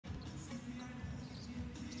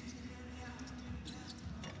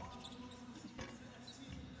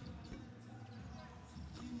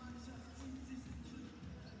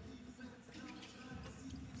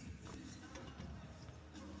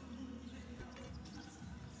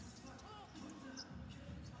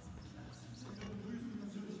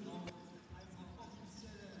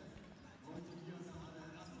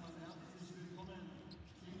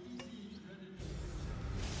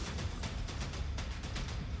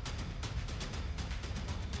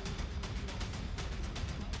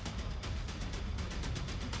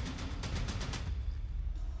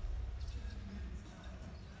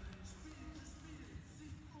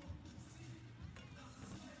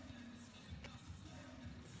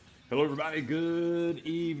Hello, everybody. Good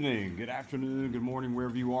evening, good afternoon, good morning,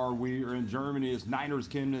 wherever you are. We are in Germany. It's NINERS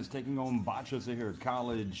Chemnitz taking on Bahcesehir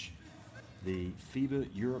College, the FIBA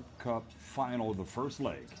Europe Cup final, the first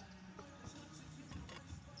leg.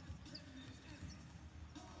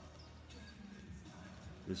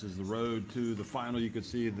 This is the road to the final. You can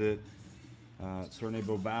see that Cerne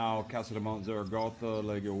Bilbao, Casa de Zaragoza,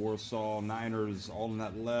 Legia Warsaw, NINERS all on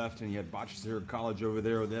that left, and you had Bahcesehir College over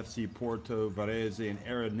there with FC Porto, Varese, and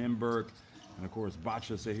Era Nymburk, and of course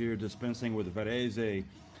Bahcesehir dispensing with Varese,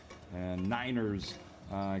 and NINERS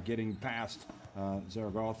getting past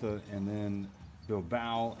Zaragoza, and then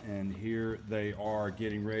Bilbao, and here they are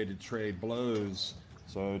getting ready to trade blows.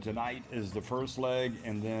 So tonight is the first leg,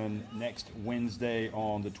 and then next Wednesday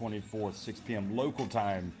on the 24th, 6 p.m. local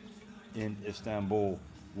time in Istanbul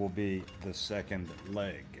will be the second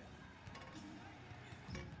leg.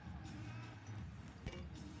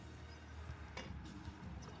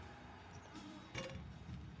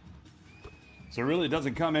 So it really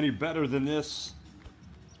doesn't come any better than this.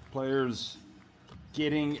 Players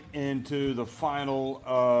getting into the final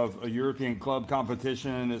of a European club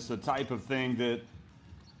competition. It's the type of thing that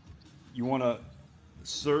you want to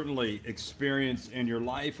certainly experience in your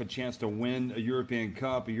life, a chance to win a European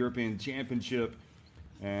Cup, a European Championship.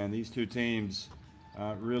 And these two teams,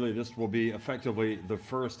 really, this will be effectively the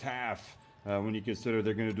first half when you consider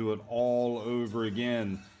they're going to do it all over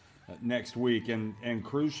again next week. And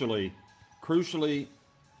crucially,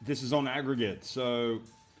 this is on aggregate. So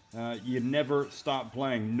you never stop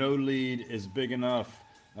playing. No lead is big enough.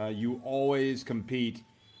 You always compete,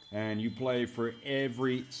 and you play for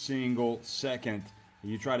every single second.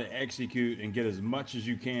 You try to execute and get as much as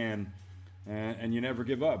you can, and you never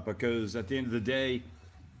give up, because at the end of the day,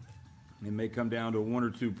 it may come down to 1 or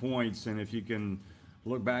 2 points, and if you can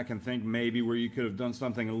look back and think maybe where you could have done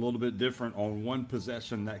something a little bit different on one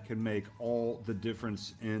possession, that can make all the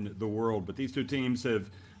difference in the world. But these two teams have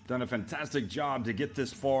done a fantastic job to get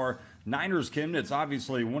this far. NINERS Chemnitz,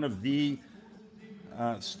 obviously one of the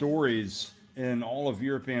stories in all of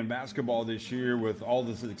European basketball this year, with all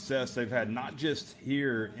the success they've had, not just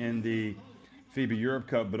here in the FIBA Europe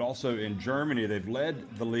Cup, but also in Germany. They've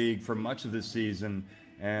led the league for much of this season,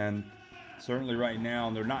 and certainly right now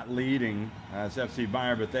they're not leading as FC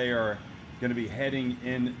Bayern, but they are going to be heading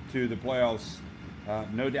into the playoffs.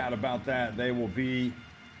 No doubt about that. They will be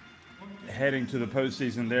heading to the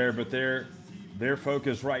postseason there, but their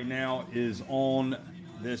focus right now is on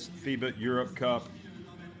this FIBA Europe Cup.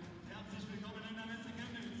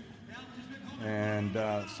 And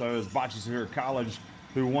so is Bahcesehir College,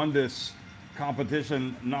 who won this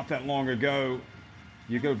competition not that long ago.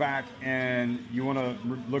 You go back and you want to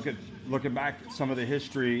look back at some of the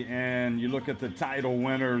history, and you look at the title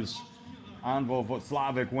winners. Anwil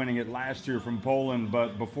Włocławek winning it last year from Poland,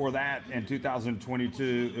 but before that, in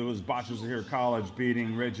 2022, it was Bahcesehir College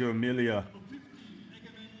beating Reggio Emilia.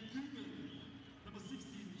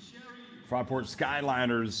 Fraport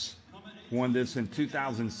Skyliners won this in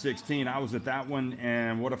 2016. I was at that one,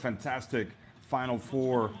 and what a fantastic Final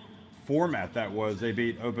Four format that was. They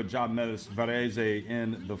beat Opajab Varese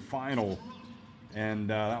in the final, and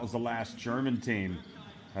that was the last German team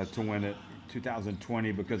to win it.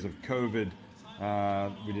 2020, because of COVID,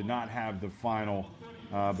 we did not have the final,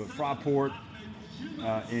 but Fraport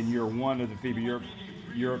in year one of the FIBA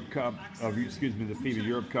Europe Cup, the FIBA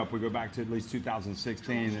Europe Cup, we go back to at least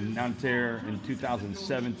 2016, and Nanterre in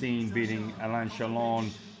 2017 beating Alain Chalon.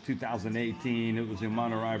 2018, it was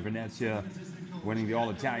Umanorai Venezia winning the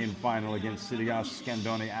All-Italian final against Sidigas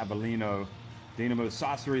Scandone Avellino. Dinamo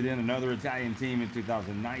Sassari, then another Italian team in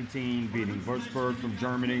 2019, beating Würzburg from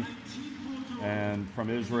Germany, and from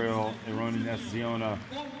Israel, Ironi Ness-Ziona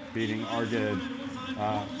beating Arded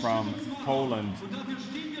from Poland.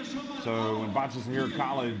 So when Bahcesehir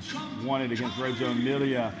College won it against Reggio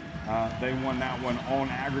Emilia, they won that one on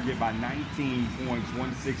aggregate by 19 points,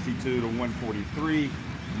 162 to 143.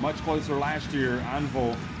 Much closer last year,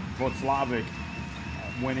 Anwil Włocławek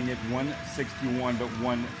winning it 161 to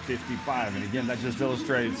 155. And again, that just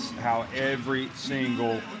illustrates how every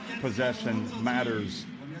single possession matters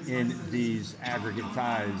in these aggregate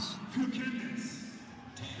ties.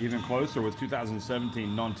 Even closer with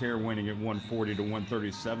 2017, Nanterre winning at 140 to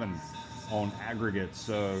 137 on aggregate.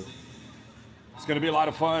 So it's going to be a lot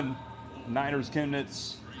of fun. NINERS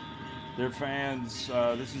Chemnitz, their fans,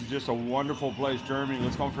 this is just a wonderful place, Germany.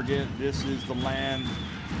 Let's don't forget, this is the land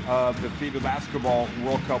of the FIBA Basketball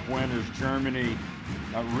World Cup winners. Germany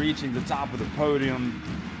reaching the top of the podium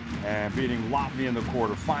and beating Latvia in the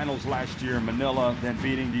quarterfinals last year in Manila, then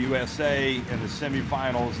beating the USA in the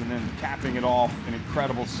semifinals, and then capping it off an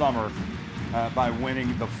incredible summer by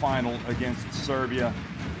winning the final against Serbia.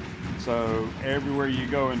 So everywhere you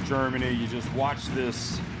go in Germany, you just watch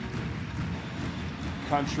this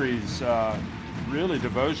country's really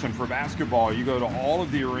devotion for basketball. You go to all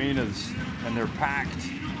of the arenas and they're packed.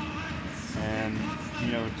 And,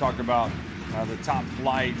 you know, talk about the top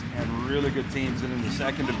flight and really good teams in the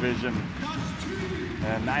second division.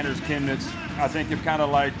 And NINERS Chemnitz, I think, have kind of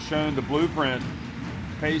like shown the blueprint.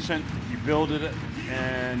 Patient, you build it,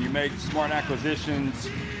 and you make smart acquisitions.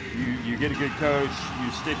 You get a good coach,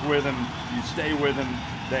 you stick with them, you stay with them.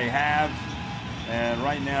 They have, and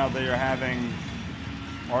right now they are having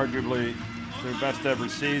arguably their best ever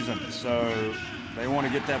season. So they want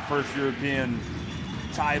to get that first European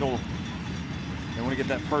title. They want to get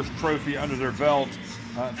that first trophy under their belt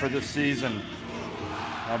for this season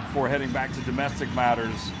before heading back to domestic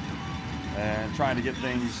matters and trying to get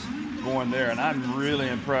things going there. And I'm really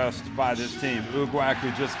impressed by this team. Ugwak,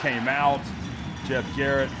 who just came out. Jeff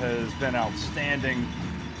Garrett has been outstanding.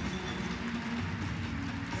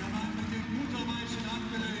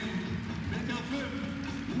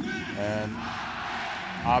 And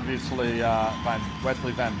obviously,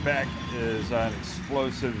 Wesley Van Beek is an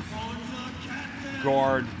explosive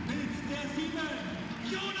guard.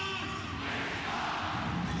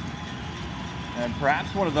 And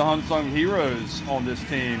perhaps one of the unsung heroes on this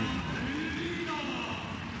team,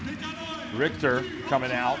 Richter,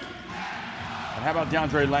 coming out. And how about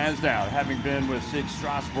DeAndre Lansdowne, having been with SIG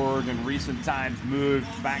Strasbourg in recent times, moved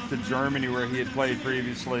back to Germany where he had played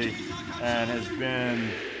previously and has been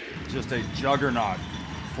just a juggernaut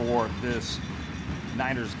for this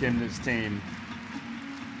NINERS Chemnitz team.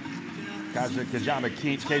 Keisha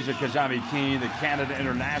Kajami Keene, the Canada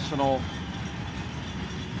International,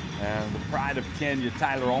 and the pride of Kenya,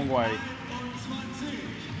 Tyler Ongwe,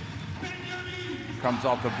 comes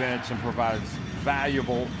off the bench and provides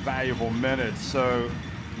valuable minutes. So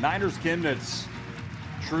NINERS Chemnitz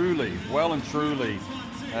truly, well and truly,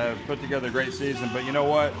 put together a great season. But you know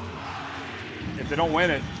what? If they don't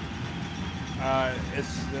win it,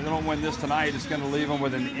 if they don't win this tonight, it's going to leave them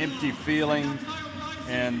with an empty feeling.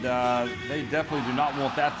 And they definitely do not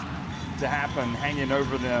want that to happen, hanging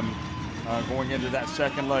over them going into that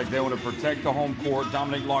second leg. They want to protect the home court.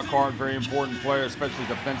 Dominic Lockhart, very important player, especially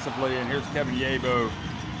defensively. And here's Kevin Yabo.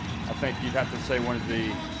 I think you'd have to say one of the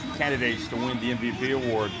candidates to win the MVP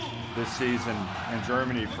award this season in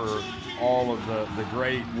Germany for all of the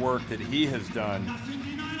great work that he has done.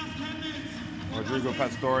 Rodrigo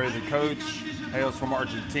Pastore, the coach, hails from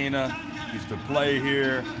Argentina, used to play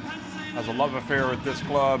here, has a love affair with this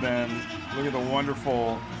club, and look at the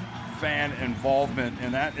wonderful fan involvement.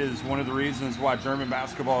 And that is one of the reasons why German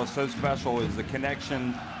basketball is so special, is the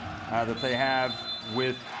connection that they have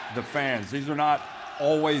with the fans. These are not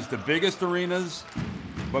always the biggest arenas,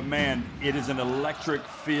 but man, it is an electric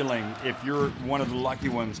feeling if you're one of the lucky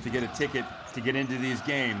ones to get a ticket to get into these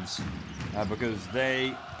games because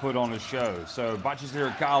they put on a show. So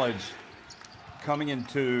Bahcesehir College coming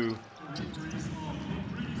into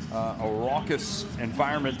a raucous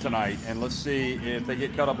environment tonight, and let's see if they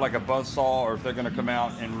get cut up like a buzzsaw or if they're going to come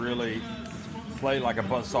out and really play like a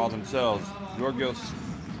buzzsaw themselves. Georgios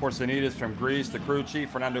Porsanidis from Greece, the crew chief,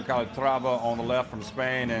 Fernando Calatrava on the left from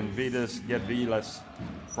Spain, and Vidas Gedvilas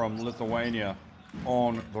from Lithuania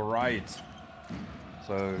on the right.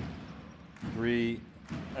 So three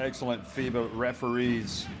excellent FIBA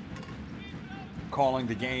referees calling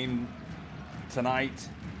the game tonight.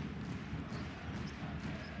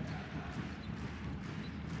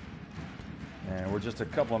 And we're just a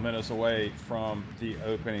couple of minutes away from the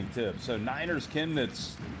opening tip. So NINERS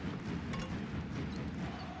Chemnitz,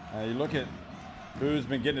 you look at who's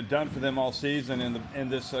been getting it done for them all season in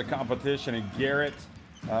this competition. And Garrett,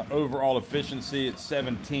 overall efficiency at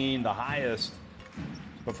 17, the highest.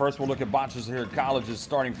 But first we'll look at Bahcesehir College's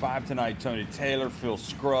starting five tonight. Tony Taylor, Phil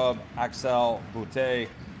Scrub, Axel Boutte,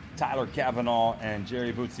 Tyler Cavanaugh, and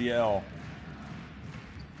Jerry Boutiel.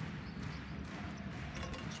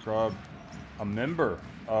 Scrub, a member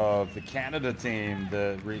of the Canada team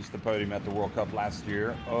that reached the podium at the World Cup last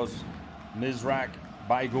year. Oz, Mizrak,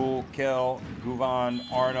 Baigul, Kel, Guvan,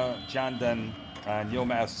 Arna, Jandan, and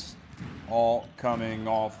Yilmaz all coming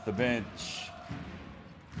off the bench.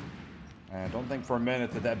 And don't think for a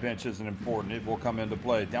minute that bench isn't important. It will come into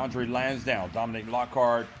play. DeAndre Lansdowne, Dominic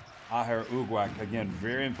Lockhart, Aher Ugwak. Again,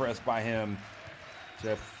 very impressed by him.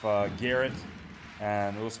 Jeff Garrett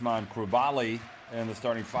and Usman Krubali in the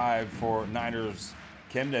starting five for NINERS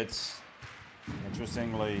Chemnitz.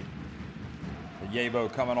 Interestingly,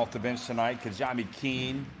 Yabo coming off the bench tonight. Kajami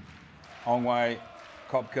Keene, Ongwai,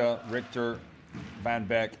 Kopka, Richter, Van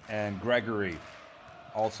Beek, and Gregory.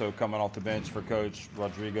 also coming off the bench for Coach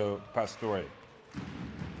Rodrigo Pastore.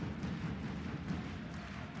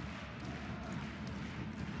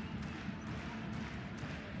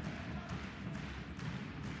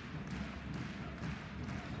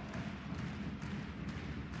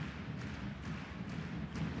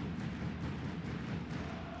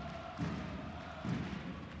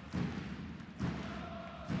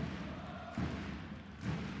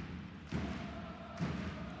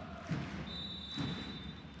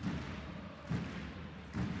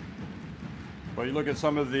 But you look at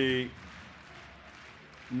some of the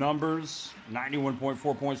numbers,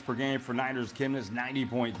 91.4 points per game for NINERS Chemnitz,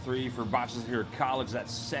 90.3 for Bahcesehir College,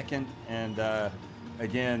 that's second. And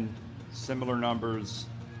again, similar numbers,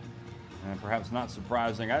 and perhaps not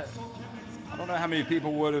surprising. I don't know how many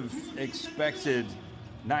people would have expected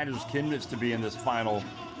NINERS Chemnitz to be in this final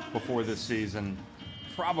before this season.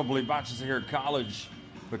 Probably Bahcesehir College,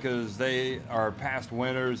 because they are past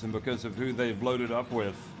winners and because of who they've loaded up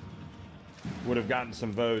with, would have gotten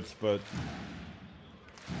some votes. But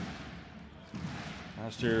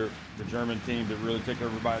last year, the German team that really took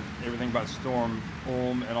everything by storm,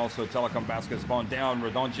 Ulm, and also Telekom Basketball, down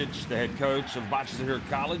Radoncic, the head coach of Bahcesehir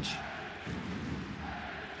College.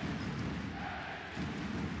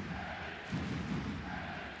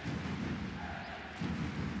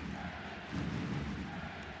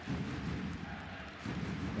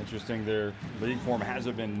 Interesting, their league form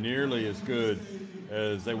hasn't been nearly as good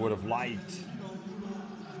as they would have liked.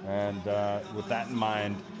 And with that in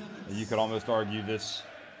mind, you could almost argue this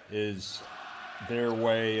is their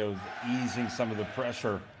way of easing some of the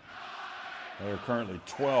pressure. They're currently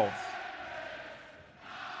 12th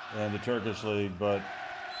in the Turkish league, but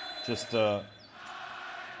just a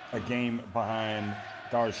game behind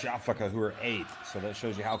Darüşşafaka, who are 8th. So that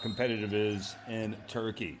shows you how competitive it is in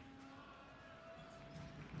Turkey.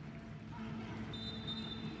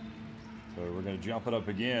 So we're going to jump it up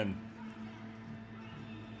again.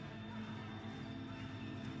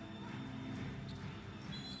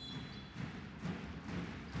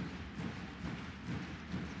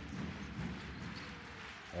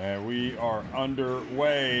 And we are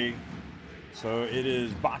underway. So it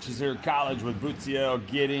is Bahcesehir College with Butziel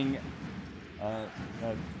getting a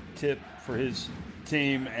tip for his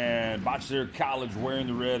team. And Bahcesehir College wearing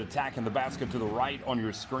the red, attacking the basket to the right on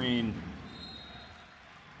your screen.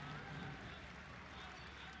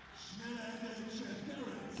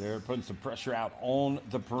 They're putting some pressure out on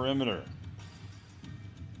the perimeter.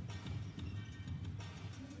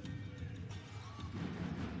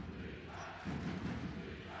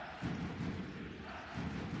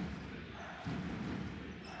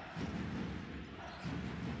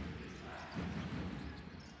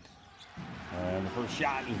 And the first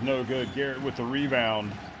shot is no good. Garrett with the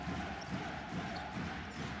rebound.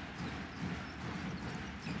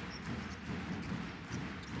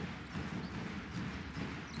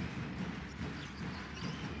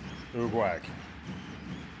 Ugwak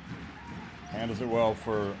handles it well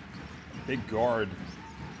for big guard.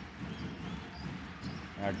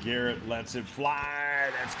 Now Garrett lets it fly.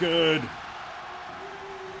 That's good.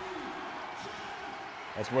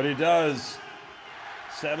 That's what he does.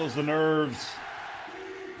 Settles the nerves.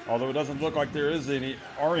 Although it doesn't look like there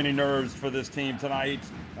are any nerves for this team tonight.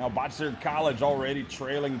 Now Bahcesehir College already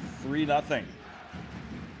trailing 3-0.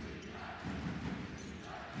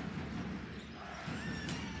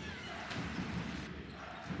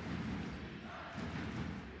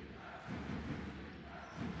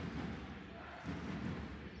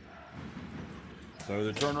 So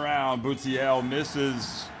the turnaround, Butziel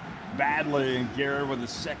misses badly, and Garrett with a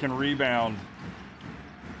second rebound.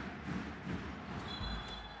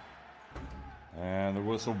 And the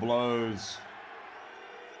whistle blows.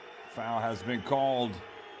 Foul has been called.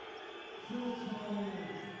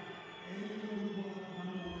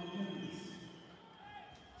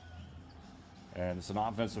 And it's an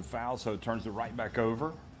offensive foul, so it turns it right back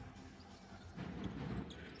over.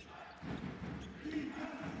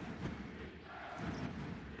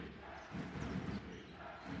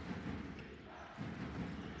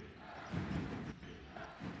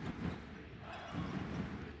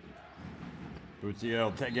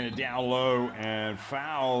 Butziel taking it down low and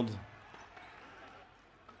fouled.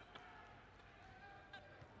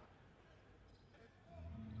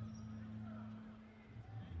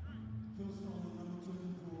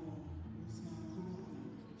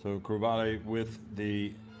 So Krubale with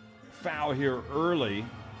the foul here early.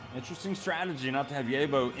 Interesting strategy not to have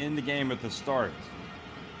Yebo in the game at the start.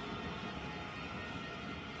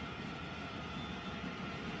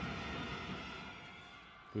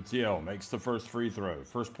 Butziel makes the first free throw.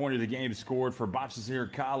 First point of the game scored for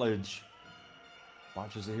Bahcesehir College.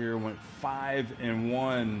 Bahcesehir went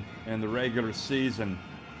 5-1 in the regular season.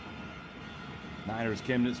 NINERS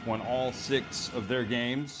Chemnitz won all 6 of their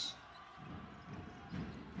games.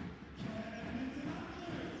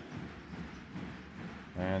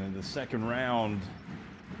 And in the second round,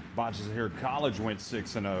 Bahcesehir College went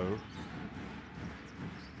 6-0.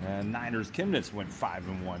 And NINERS Chemnitz went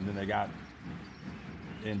 5-1. Then they got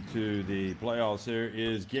into the playoffs. There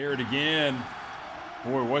is Garrett again.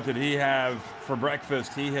 Boy, what did he have for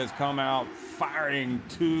breakfast? He has come out firing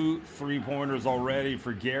 2 3-pointers already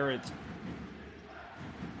for Garrett.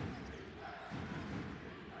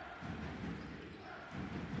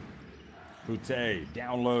 Boutte,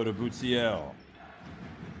 down low to Bahcesehir.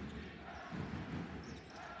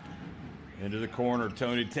 Into the corner,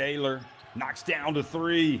 Tony Taylor knocks down to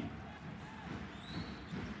 3.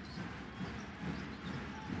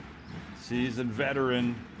 Seasoned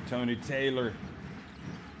veteran, Tony Taylor.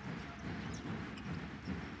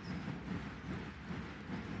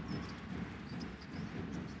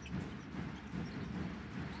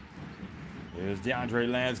 There's DeAndre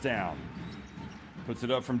Lansdowne. Puts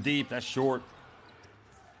it up from deep. That's short.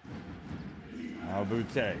 Now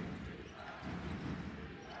Boutte.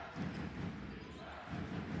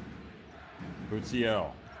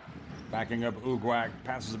 Bahcesehir backing up Ugwak.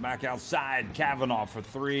 Passes it back outside. Kavanaugh for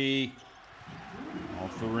 3.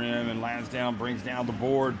 Off the rim, and Lansdowne brings down the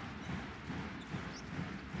board.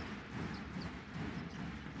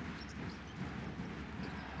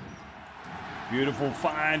 Beautiful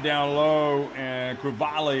find down low, and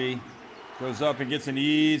Krubali goes up and gets an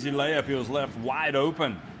easy layup. He was left wide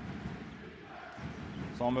open.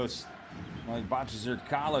 It's almost like Bahcesehir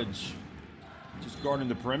College just guarding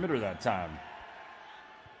the perimeter that time.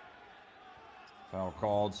 Foul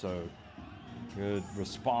called, so good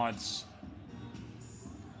response.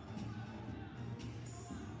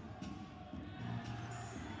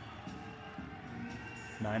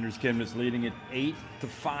 NINERS Chemnitz leading it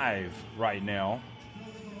 8-5 right now.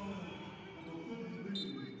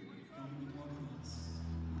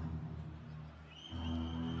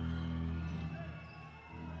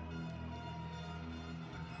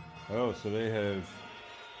 Oh, so they've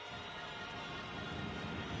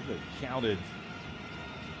counted.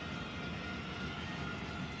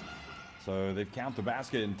 So they've counted the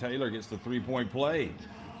basket, and Taylor gets the 3-point play.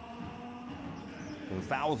 So the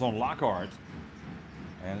foul's on Lockhart.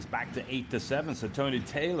 And it's back to 8-7. So Tony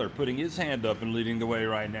Taylor putting his hand up and leading the way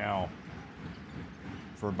right now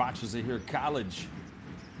for Bahcesehir College.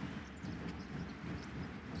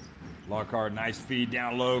 Lockhart, nice feed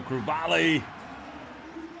down low. Krubali.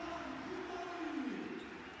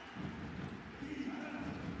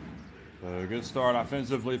 So a good start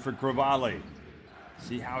offensively for Krubali.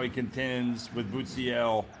 See how he contends with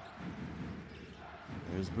Bahcesehir.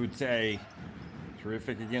 There's Boutte.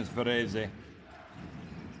 Terrific against Varese.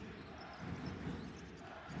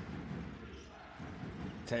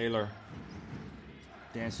 Taylor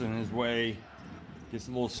dancing his way, gets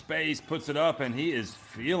a little space, puts it up, and he is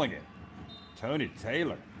feeling it. Tony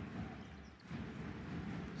Taylor.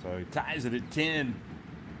 So he ties it at 10.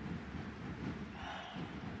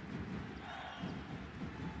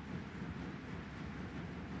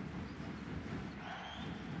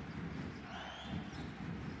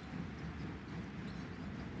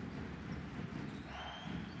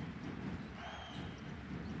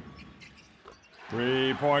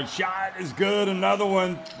 Three-point shot is good. Another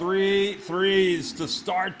one. 3 threes to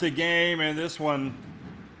start the game. And this one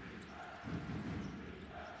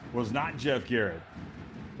was not Jeff Garrett,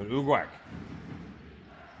 but Ugwak.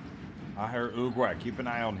 Bahcesehir Ugwak. Keep an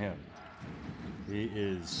eye on him. He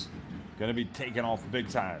is going to be taken off big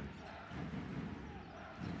time.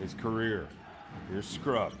 His career. Here's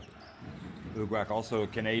Scrub. Ugwak also a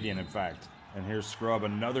Canadian, in fact. And here's Scrub,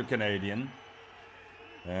 another Canadian.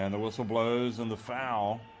 And the whistle blows, and the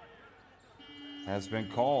foul has been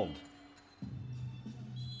called.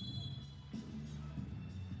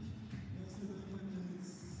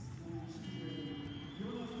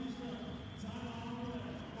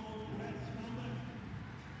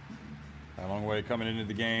 A long way coming into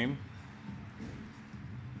the game.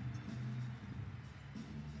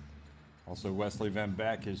 Also, Wesley Van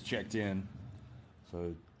Beck has checked in.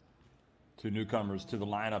 So 2 newcomers to the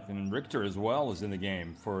lineup, and Richter as well is in the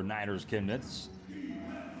game for NINERS Chemnitz.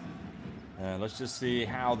 Let's just see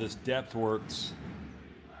how this depth works.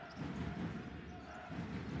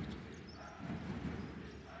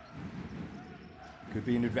 Could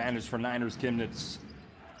be an advantage for NINERS Chemnitz.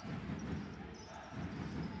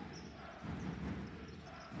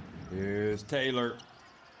 Here's Taylor.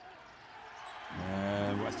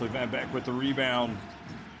 And Wesley Van Beck with the rebound.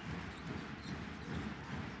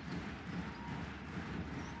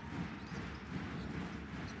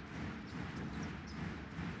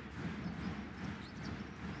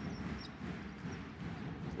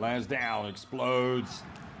 Lands down, explodes,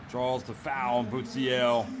 draws the foul on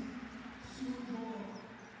Bahcesehir.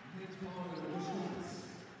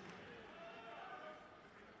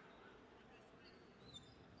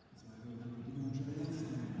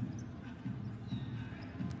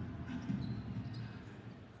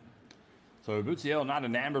 So Bahcesehir not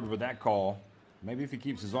enamored with that call. Maybe if he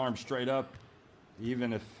keeps his arm straight up,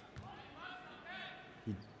 even if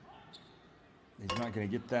he's not going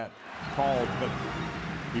to get that called, but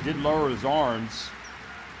he did lower his arms.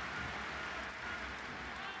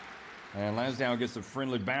 And Lansdowne gets a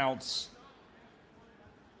friendly bounce.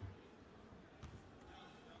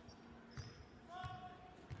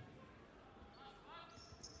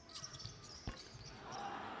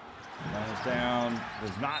 Lansdowne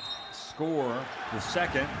does not score the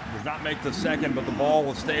second, does not make the second, but the ball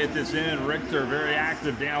will stay at this end. Richter very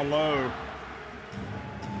active down low.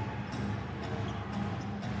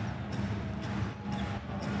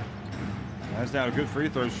 Lansdowne a good free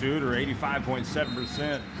throw shooter,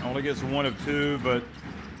 85.7%. Only gets 1 of 2, but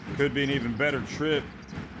could be an even better trip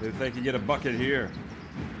if they can get a bucket here.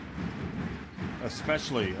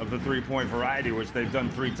 Especially of the three-point variety, which they've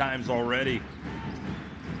done 3 times already.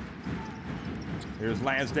 Here's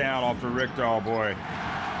Lansdowne off to Richter, oh boy.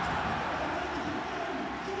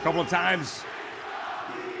 A couple of times,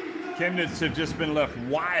 Chemnitz have just been left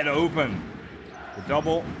wide open. The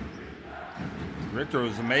double. Richter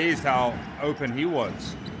was amazed how open he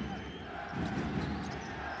was.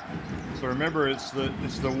 So remember, it's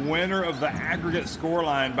the winner of the aggregate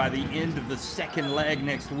scoreline by the end of the second leg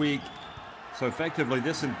next week. So effectively,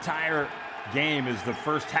 this entire game is the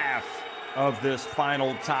first half of this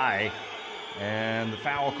final tie. And the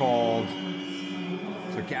foul called.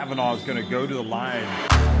 So Kavanaugh is going to go to the line.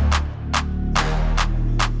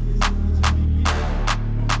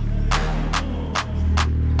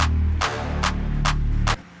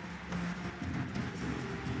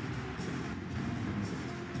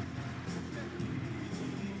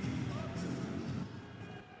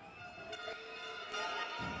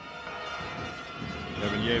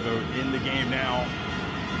 In the game now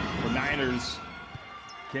for Niners.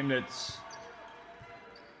 Chemnitz.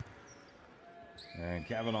 And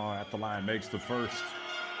Kavanaugh at the line makes the first.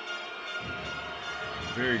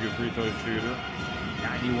 Very good free throw shooter.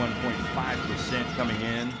 91.5% coming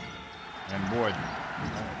in. And boy,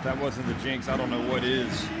 if that wasn't the jinx, I don't know what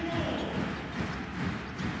is.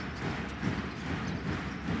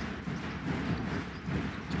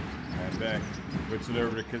 And back, puts it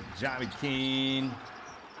over to Johnny Keene.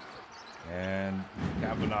 And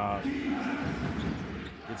Kavanaugh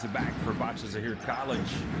gets it back for Bahcesehir College.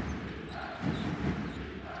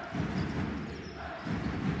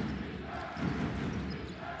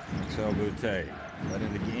 Axel Boutte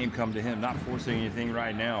letting the game come to him, not forcing anything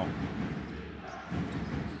right now.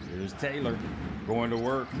 Here's Taylor going to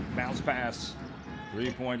work, bounce pass,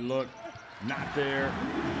 3-point look, not there.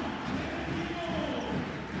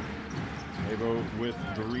 Avo with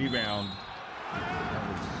the rebound.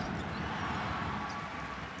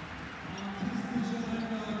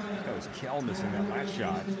 That was Kell missing that last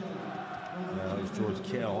shot. That was George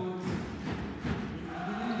Kell.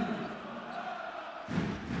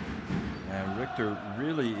 And Richter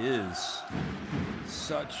really is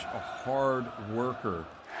such a hard worker.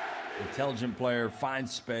 Intelligent player,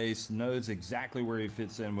 finds space, knows exactly where he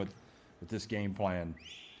fits in with this game plan.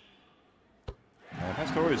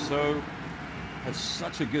 Bahcesehir has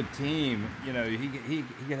such a good team. You know, he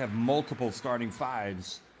can have multiple starting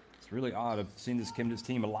fives. It's really odd. I've seen this Chemnitz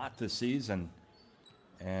team a lot this season.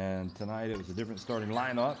 And tonight it was a different starting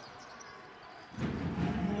lineup.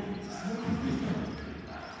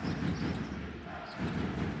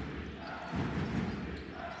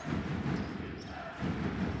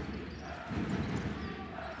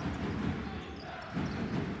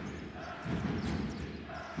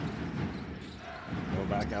 Go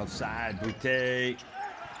back outside. Boutte.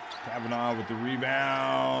 Kavanaugh with the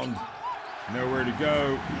rebound. Nowhere to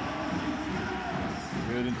go.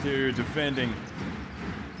 Good interior defending.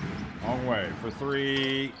 Long way for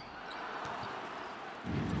 3.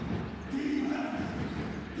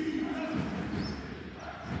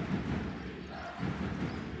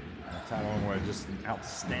 Long way, just an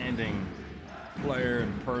outstanding player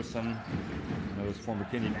in person. I know his former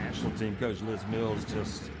Kenya national team coach Liz Mills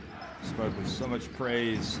just spoke with so much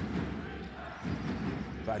praise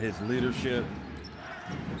about his leadership.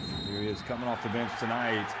 Here he is coming off the bench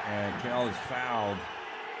tonight, and Kell is fouled.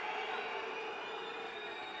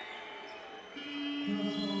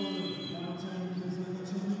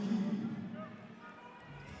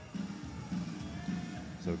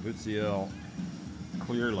 So Bahcesehir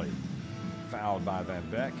clearly fouled by Van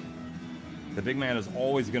Beck. The big man is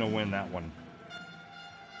always going to win that one.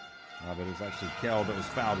 But it's actually Kell that was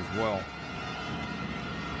fouled as well.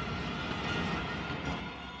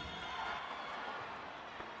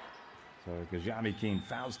 So Gajami Keen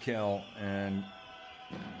fouls Kell, and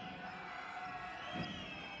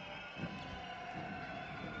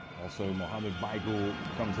also Mohamed Baigul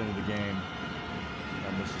comes into the game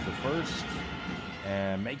and misses the first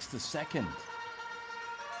and makes the second.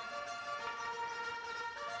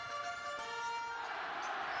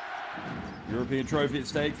 European trophy at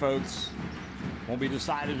stake, folks. Won't be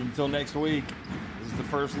decided until next week. This is the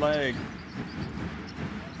first leg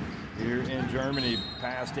here in Germany.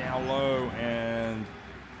 Pass down low, and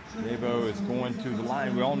Debo is going to the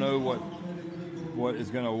line. We all know what is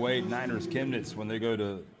going to await Niners Chemnitz when they go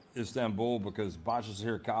to Istanbul, because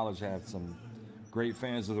Bahcesehir College have some great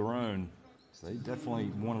fans of their own. So they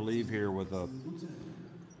definitely want to leave here with a,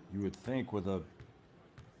 you would think, with a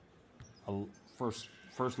first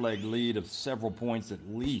leg lead of several points at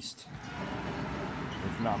least,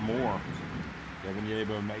 if not more. Kevin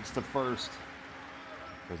Yebo makes the first,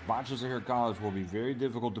 because Bahcesehir College will be very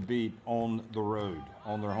difficult to beat on the road,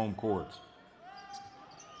 on their home court.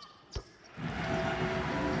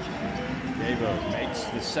 Yebo makes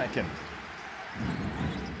the second.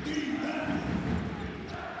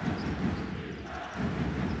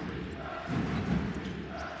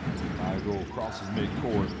 Michael crosses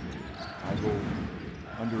midcourt. Michael,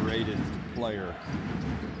 underrated player.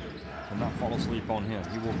 Cannot fall asleep on him.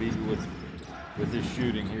 He will beat you with his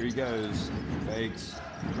shooting. Here he goes. Fakes,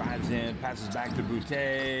 drives in, passes back to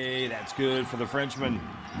Boutte. That's good for the Frenchman.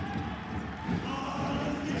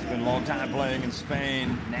 He's been a long time playing in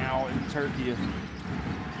Spain, now in Turkey.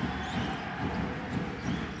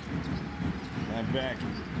 And back.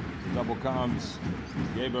 Double comes.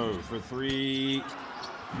 Yebo for three.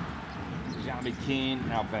 Jami Keen,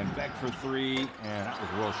 now Van Beck for three, and that was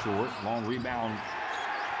well short. Long rebound,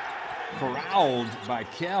 corralled by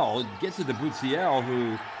Kell. Gets it to Boutsiel,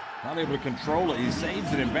 who not able to control it. He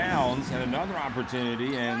saves it in bounds, and another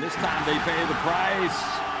opportunity, and this time they pay the price.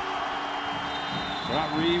 They're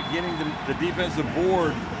not getting the defensive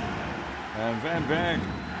board. And Van Beck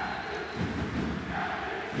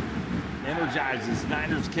energizes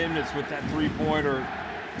Niners Chemnitz with that three-pointer.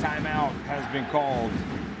 Timeout has been called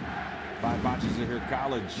by Bahcesehir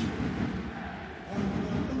College.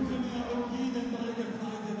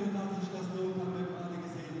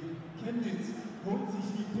 Chemnitz holt sich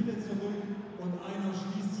die Pille zurück und einer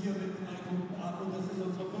schließt hier mit 3 Punkten ab, und das ist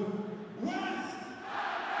unsere 5. West!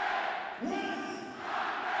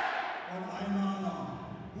 Auf einmal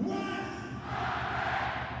West!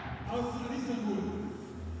 Aus Istanbul.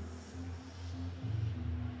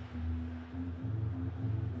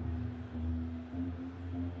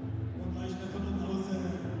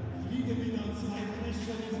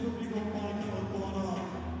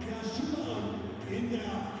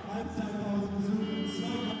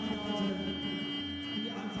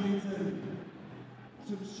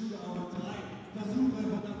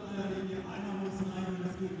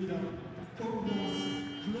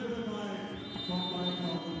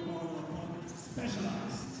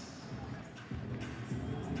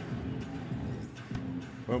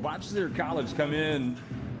 Well, Bahcesehir College come in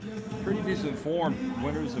pretty decent form.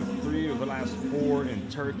 Winners of 3 of the last 4 in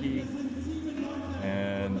Turkey.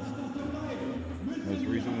 And most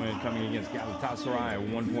recent win coming against Galatasaray, a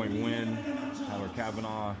 1-point win. Tyler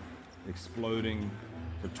Kavanaugh exploding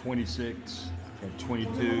for 26 and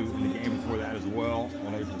 22 in the game before that as well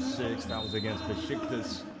on April 6th. That was against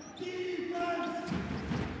Besiktas.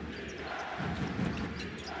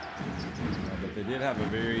 But they did have a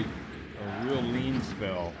real lean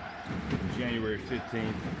spell from January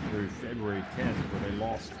 15th through February 10th, where they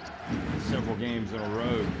lost several games in a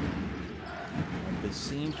row. But they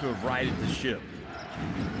seem to have righted the ship.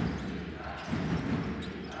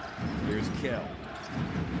 Here's Kell.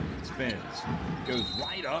 Spins. Goes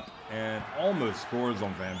right up and almost scores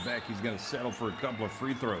on Van Beck. He's going to settle for a couple of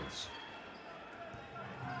free throws.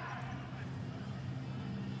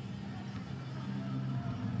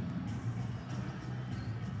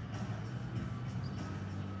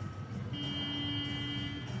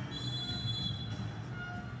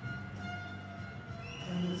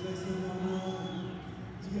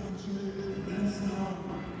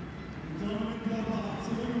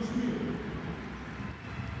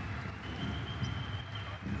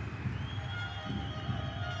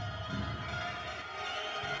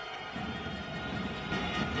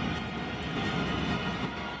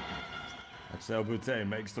 Boutte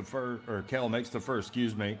makes the first, or Kell makes the first,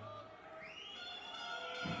 excuse me.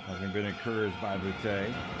 Having been encouraged by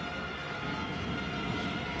Boutte.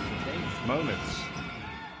 moments.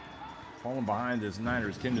 Falling behind this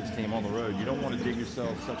Niners Chemnitz team on the road, you don't want to dig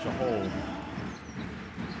yourself such a hole.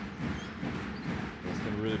 It's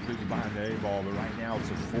going to really put you behind the 8 ball, but right now it's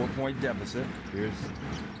a 4-point deficit. Here's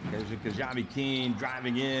Kajami Keene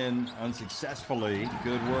driving in unsuccessfully.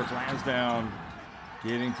 Good work, Lansdowne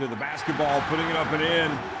getting to the basketball, putting it up and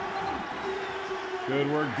in.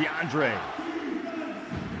 Good work, DeAndre.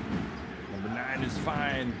 Number 9 is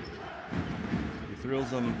fine. He thrills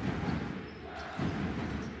them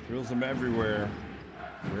everywhere,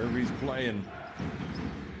 wherever he's playing.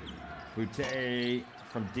 Boutte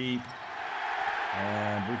from deep.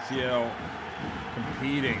 And Boutiel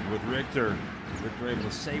competing with Richter. Richter able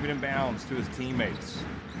to save it in bounds to his teammates.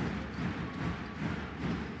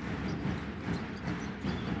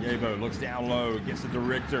 Yabo looks down low, gets it to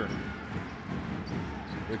Richter.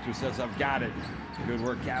 Richter says, I've got it. Good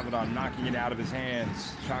work, Cavanaugh, knocking it out of his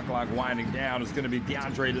hands. Shot clock winding down. It's going to be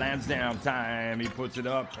DeAndre Lansdowne time. He puts it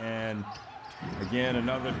up, and again,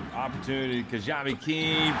 another opportunity. Kajami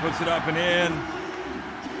Keene puts it up and in.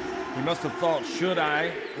 He must have thought, should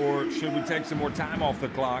I, or should we take some more time off the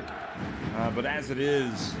clock? But as it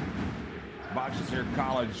is, Bahcesehir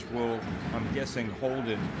College will, I'm guessing, hold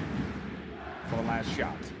it for the last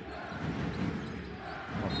shot.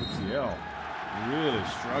 Boutiel really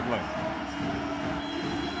struggling.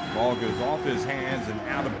 Ball goes off his hands and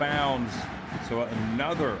out of bounds. So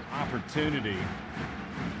another opportunity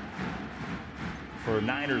for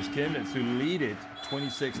Niners Chemnitz, who lead it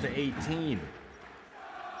 26-18.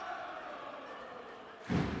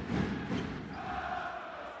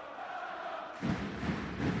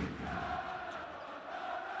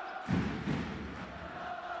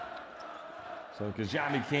 So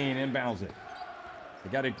Kajami Keene inbounds it. They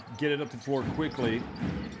got to get it up the floor quickly.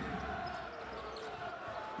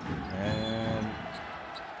 And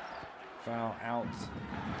foul out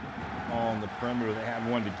on the perimeter. They have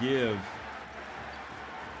one to give.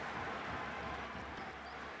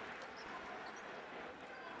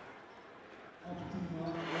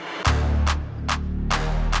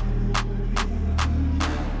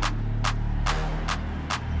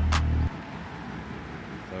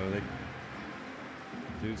 So they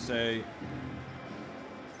do say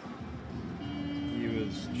he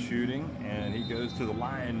was shooting, and he goes to the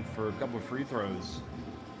line for a couple of free throws.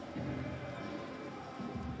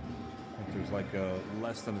 I think there's like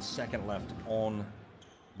less than a second left on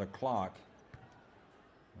the clock,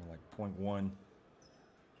 like 0.1.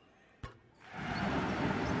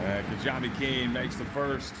 Kajami Keene makes the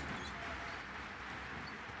first.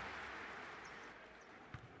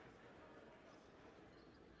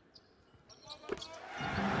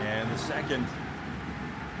 And the second.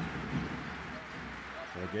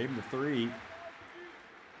 So I gave him the 3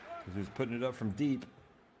 because he was putting it up from deep.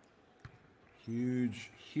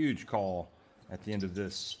 Huge call at the end of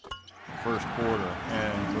this first quarter.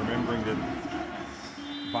 And remembering that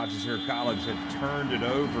Bahcesehir College had turned it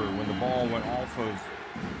over when the ball went off of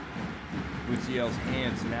Boutiel's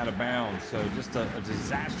hands and out of bounds. So just a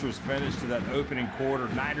disastrous finish to that opening quarter.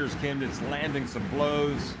 Niners Chemnitz landing some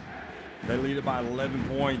blows. They lead it by 11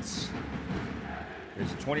 points.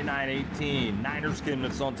 It's 29-18. Niners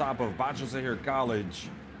Chemnitz on top of Bahcesehir College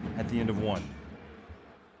at the end of one.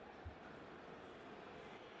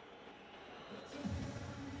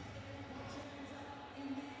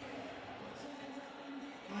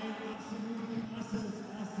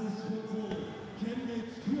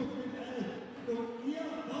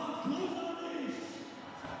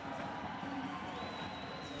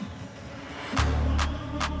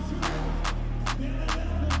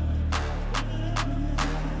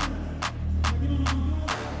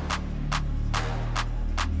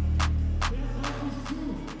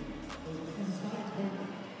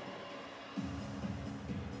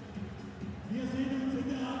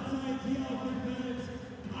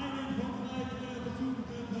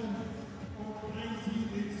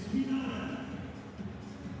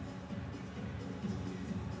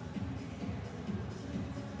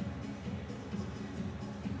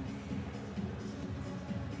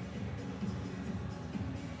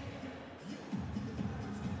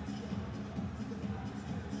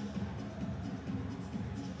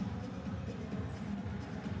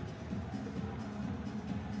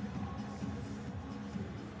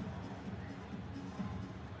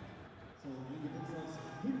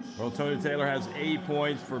 Well, Tony Taylor has 8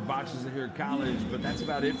 points for Bahcesehir College, but that's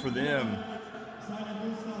about it for them.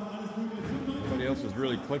 Nobody else is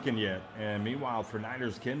really clicking yet. And meanwhile, for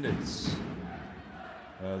Niners Chemnitz,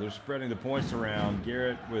 they're spreading the points around.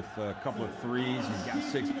 Garrett with a couple of threes. He's got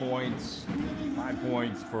 6 points. 5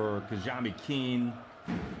 points for Kajami Keene.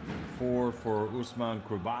 4 for Usman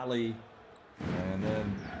Koulibaly. And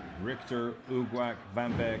then Richter, Ugwak,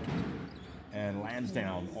 Van Beek, and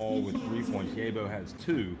Lansdowne all with 3 points. Yebo has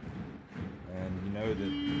 2. And you know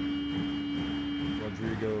that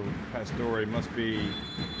Rodrigo Pastore must be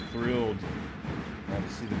thrilled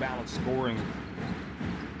to see the balanced scoring.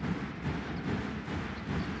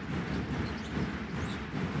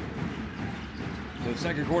 The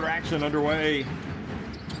second quarter action underway.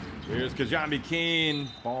 Here's Kajami Keene.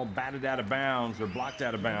 Ball batted out of bounds, or blocked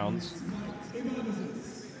out of bounds.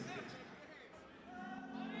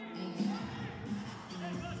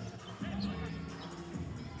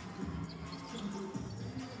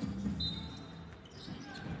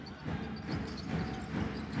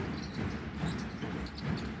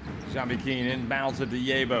 Kajami Keene inbounds it to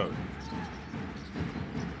Yebo.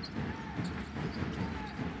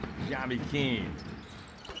 Kajami Keene.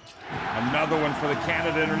 Another one for the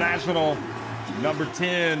Canada International, number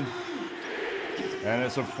 10. And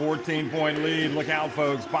it's a 14-point lead. Look out,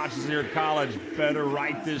 folks. Bahcesehir College better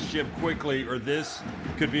right this ship quickly, or this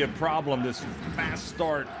could be a problem, this fast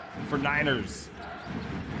start for Niners.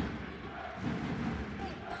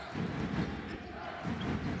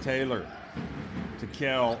 Taylor to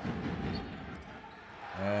Kell.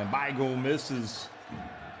 And Beigel misses.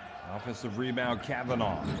 Offensive rebound,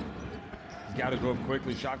 Kavanaugh. He's got to go up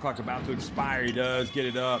quickly. Shot clock about to expire. He does get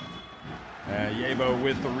it up. Yebo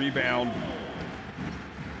with the rebound.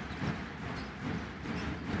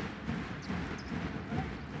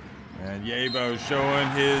 And Yebo showing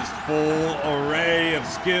his full array of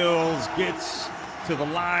skills. Gets to the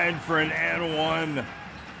line for an and one.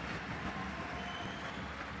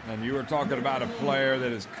 And you were talking about a player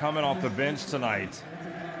that is coming off the bench tonight.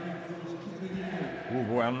 Oh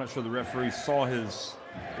boy, I'm not sure the referee saw his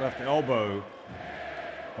left elbow.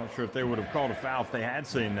 Not sure if they would have called a foul if they had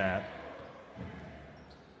seen that.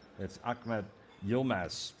 It's Ahmed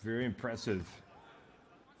Yilmaz, very impressive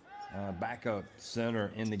backup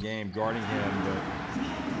center in the game, guarding him. But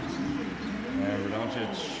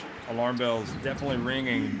Radoncic, alarm bells definitely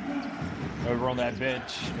ringing over on that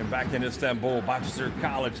bench. And back in Istanbul, Bahcesehir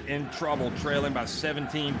College in trouble, trailing by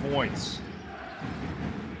 17 points.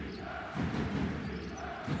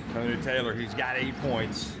 Tony Taylor, he's got 8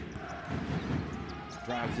 points.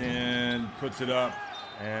 Drives in, puts it up,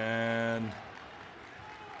 and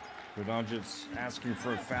Radoncic asking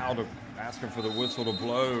for a foul, asking for the whistle to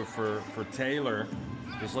blow for Taylor.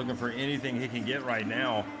 Just looking for anything he can get right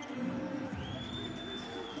now.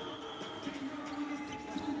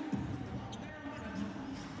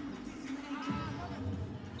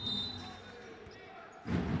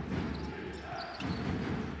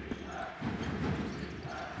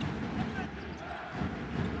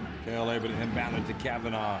 Able to inbound it to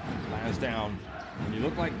Kavanaugh. Lansdowne. And you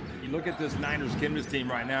look at this Niners Chemnitz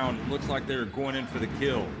team right now, and it looks like they're going in for the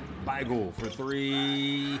kill. Beigel for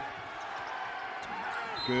 3.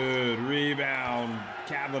 Good rebound.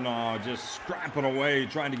 Kavanaugh just scrapping away,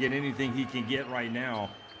 trying to get anything he can get right now.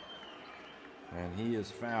 And he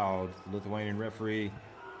is fouled. The Lithuanian referee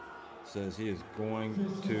says he is going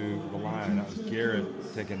to the line. That was Garrett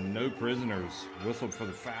taking no prisoners. Whistled for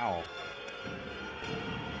the foul.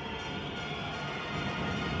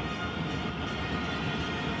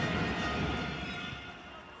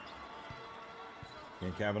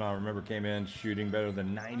 And Kavanaugh, remember, came in shooting better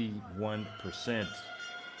than 91%.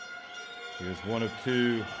 He was 1 of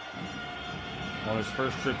 2 on his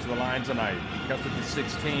first trip to the line tonight. He cuts it to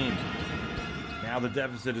 16. Now the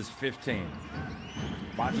deficit is 15.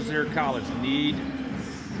 Bahcesehir College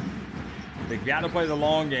they've got to play the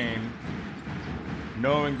long game,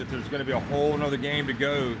 knowing that there's going to be a whole another game to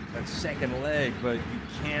go, that second leg, but you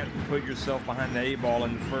can't put yourself behind the 8 ball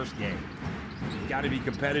in the first game. You've got to be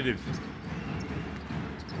competitive.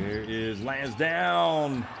 Here is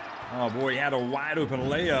Lansdowne. Oh boy, he had a wide open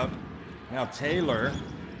layup. Now Taylor,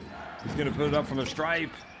 he's going to put it up from the stripe.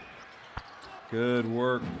 Good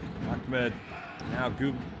work, Ahmed. Now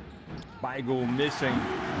Beigel missing,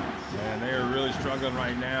 and they are really struggling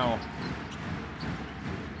right now.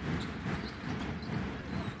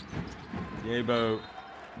 Yebo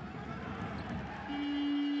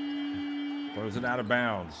throws it out of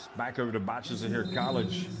bounds. Back over to Bahcesehir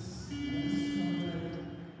College.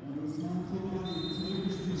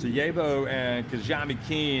 So Yebo and Kajami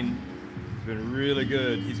Keene has been really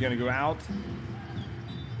good. He's going to go out.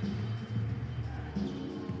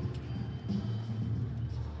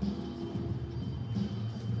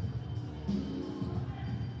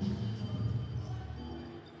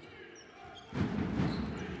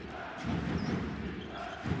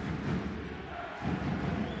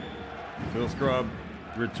 Phil Scrubb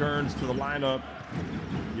returns to the lineup.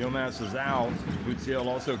 Yilmaz is out. Bahcesehir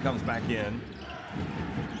also comes back in.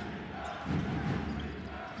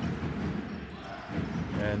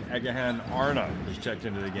 And Egehan Arna is checked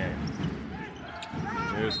into the game.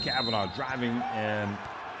 There's Kavanaugh driving, and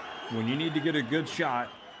when you need to get a good shot,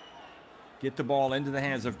 get the ball into the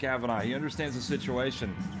hands of Kavanaugh. He understands the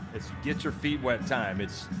situation. It's get your feet wet time.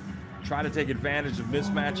 It's try to take advantage of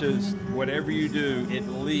mismatches. Whatever you do, at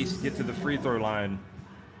least get to the free throw line.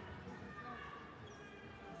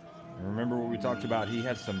 And remember what we talked about. He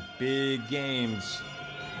had some big games.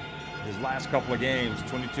 His last couple of games,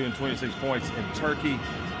 22 and 26 points in Turkey.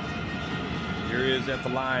 Here he is at the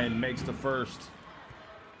line, makes the first.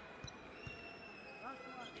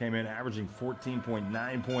 Came in averaging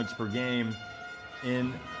 14.9 points per game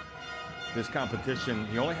in this competition.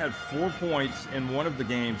 He only had 4 points in one of the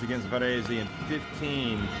games against Bahcesehir and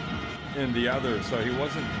 15 in the other, so he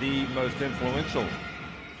wasn't the most influential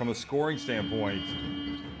from a scoring standpoint.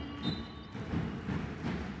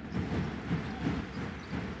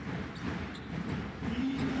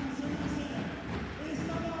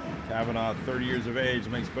 Kavanaugh, 30 years of age,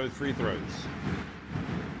 makes both free throws.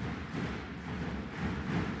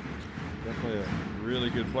 Definitely a really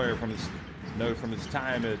good player from his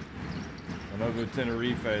time at Novo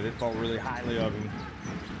Tenerife. They thought really highly of him.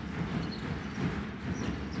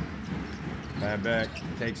 Back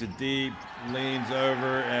takes it deep, leans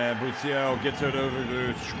over, and Bahcesehir gets it over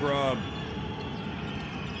to Scrub.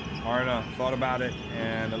 Arna thought about it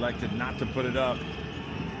and elected not to put it up.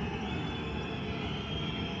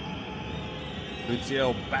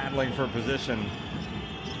 Bahcesehir battling for position.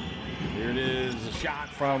 Here it is, a shot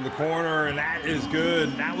from the corner, and that is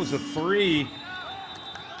good. That was a three.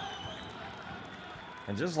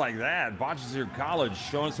 And just like that, Bahcesehir College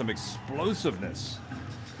showing some explosiveness.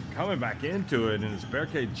 Coming back into it, and it's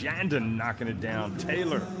Berke Jandon knocking it down.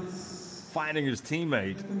 Taylor finding his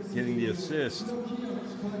teammate, getting the assist.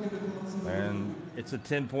 And it's a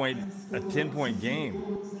 10-point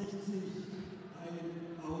game.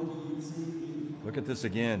 Look at this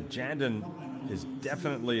again. Jandon is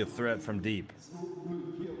definitely a threat from deep.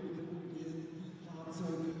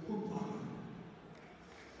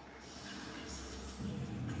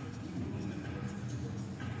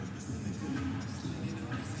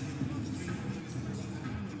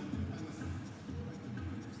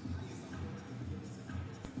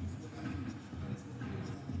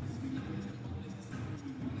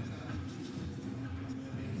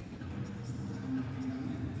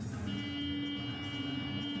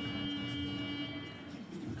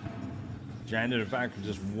 Jandon, in fact, was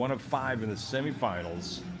just 1 of 5 in the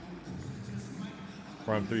semifinals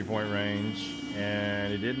from three-point range,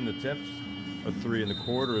 and he didn't attempt a three in the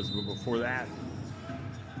quarters, but before that,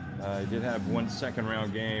 he did have 1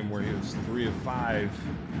 second-round game where he was 3 of 5.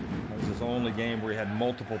 That was his only game where he had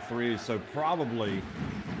multiple threes, so probably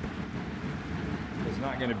is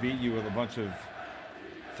not going to beat you with a bunch of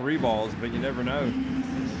three balls, but you never know.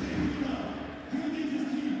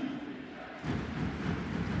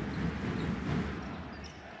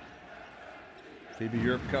 FIBA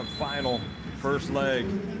Europe Cup final, first leg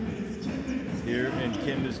here in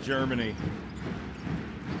Chemnitz, Germany.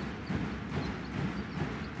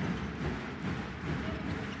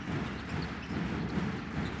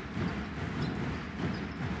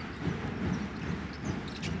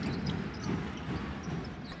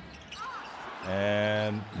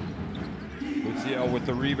 And Bahcesehir with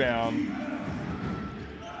the rebound.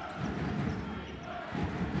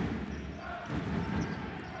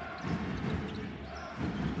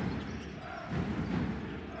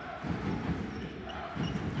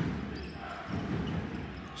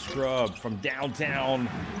 Scrub from downtown.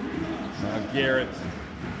 Garrett.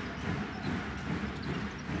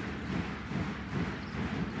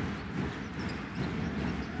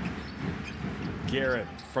 Garrett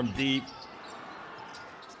from deep.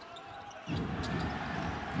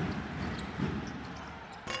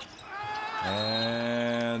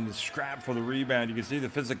 And scrap for the rebound. You can see the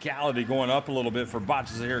physicality going up a little bit for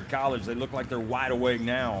Bahcesehir College. They look like they're wide awake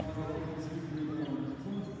now.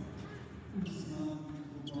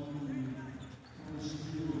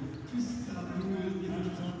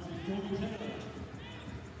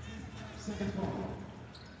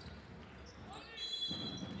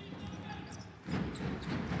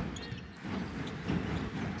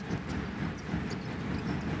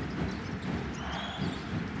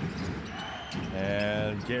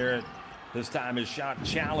 And Garrett, this time his shot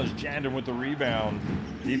challenged Jandon with the rebound.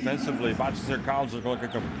 Defensively, Bahcesehir College looks like a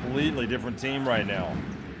completely different team right now.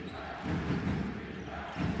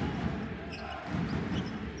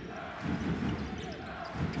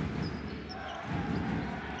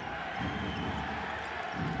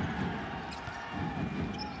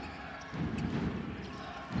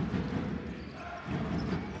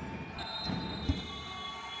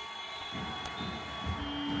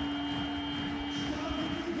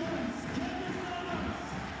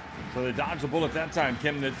 So they dodged the bullet that time,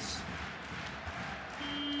 Chemnitz.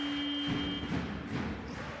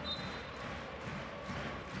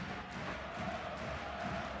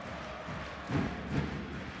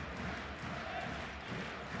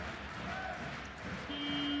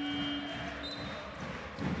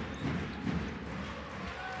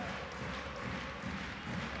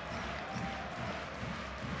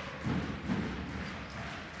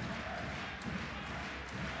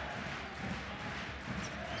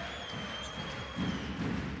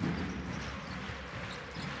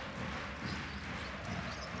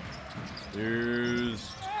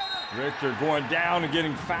 Here's Richter going down and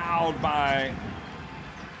getting fouled by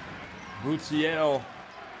Bahcesehir.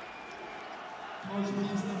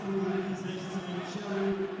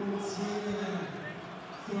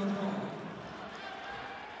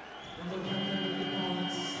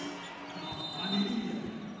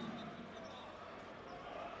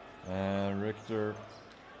 And Richter,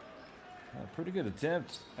 a pretty good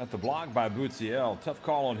attempt at the block by Bahcesehir. Tough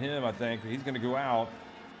call on him, I think. He's going to go out.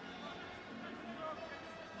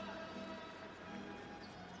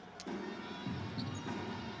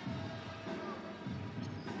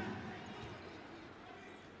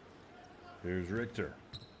 Here's Richter.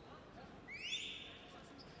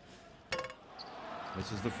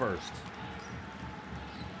 This is the first.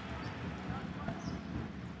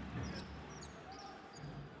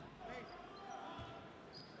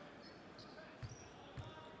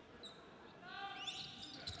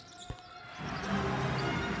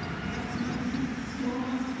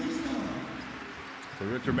 So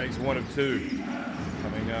Richter makes one of two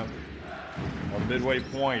coming up on the midway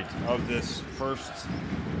point of this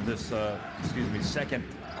second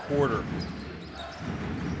quarter.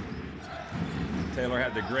 Taylor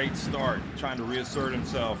had the great start, trying to reassert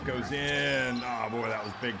himself. Goes in. Oh boy, that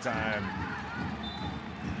was big time.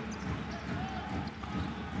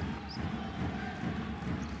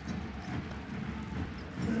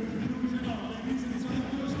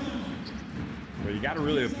 But you got to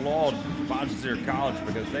really applaud Bahcesehir College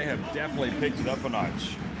because they have definitely picked it up a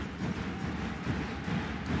notch.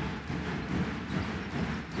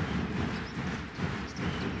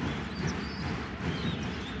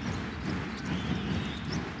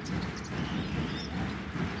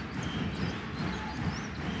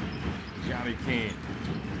 King.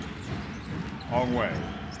 Long way.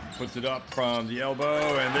 Puts it up from the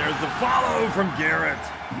elbow, and there's the follow from Garrett.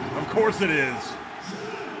 Of course it is.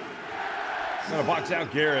 Gonna box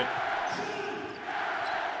out Garrett.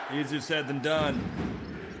 Easier said than done.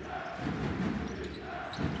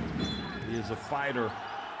 He is a fighter.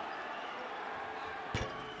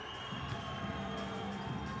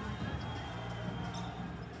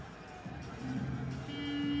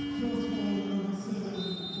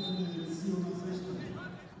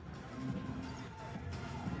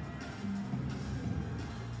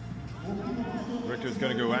 Richter's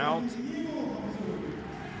going to go out.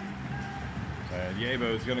 And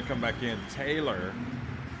Yabo is going to come back in. Taylor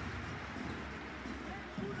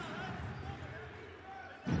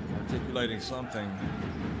articulating something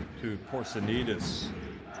to Porzingis,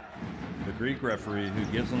 the Greek referee who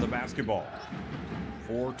gives him the basketball.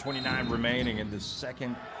 4:29 remaining in the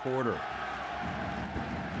second quarter.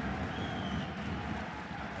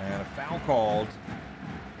 And a foul called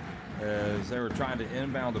as they were trying to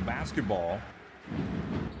inbound the basketball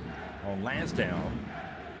on Lansdowne.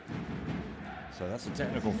 So that's a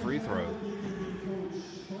technical free throw.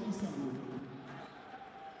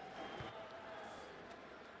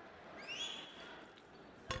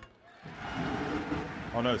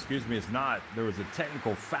 Oh no, excuse me, it's not. There was a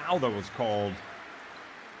technical foul that was called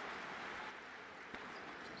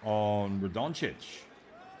on Radoncic.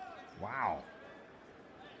 Wow.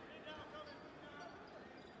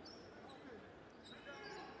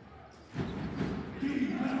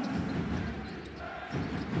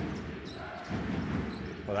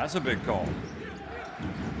 Well, that's a big call.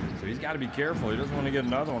 So he's got to be careful. He doesn't want to get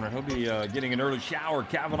another one, or he'll be getting an early shower.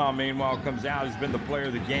 Kavanaugh, meanwhile, comes out. He's been the player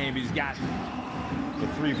of the game. He's got the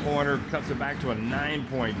three-pointer, cuts it back to a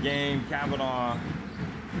 9-point game. Kavanaugh,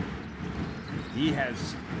 he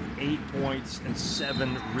has 8 points and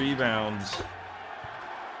 7 rebounds.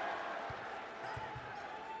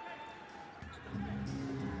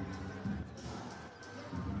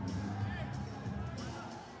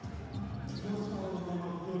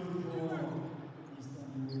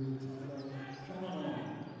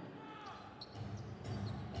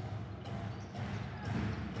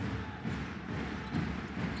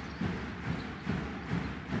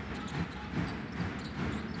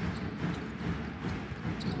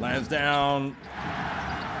 Lansdowne,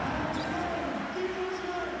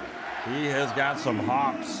 he has got some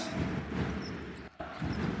hops.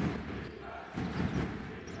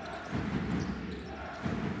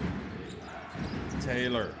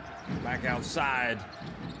 Taylor back outside.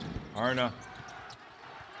 Arna.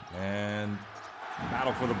 And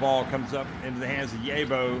battle for the ball comes up into the hands of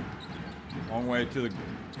Yebo. Long way to the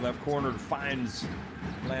left corner, finds,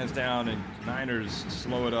 lands down, and Niners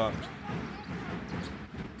slow it up.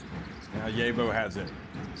 Now Yebo has it.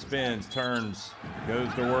 Spins, turns, goes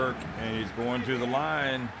to work, and he's going to the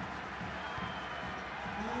line.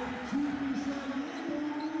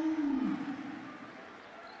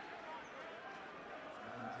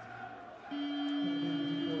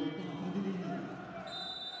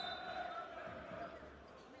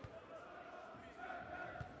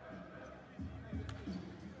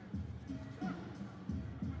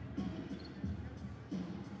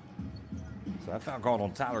 So that foul called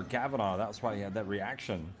on Tyler Kavanaugh. That's why he had that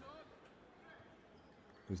reaction.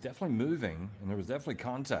 He was definitely moving, and there was definitely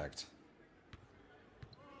contact.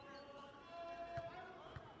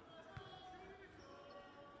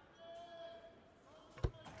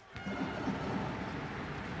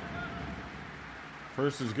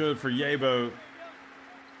 First is good for Yebo,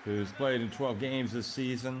 who's played in 12 games this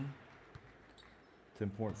season.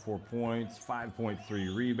 10.4 points,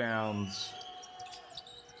 5.3 rebounds.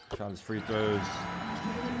 Shot his free throws,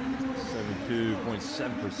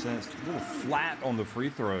 72.7%. A little flat on the free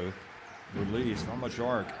throw release, not much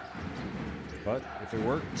arc. But if it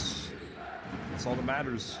works, that's all that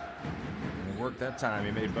matters. And it worked that time,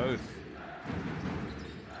 he made both.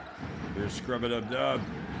 Here's Scrub It Up Dub,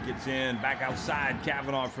 gets in, back outside,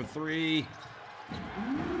 Kavanaugh for three.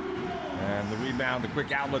 And the rebound, the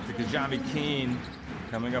quick outlet to Kajami Keene,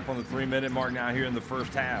 coming up on the 3-minute mark now here in the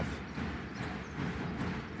first half.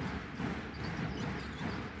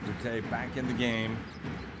 Butte back in the game.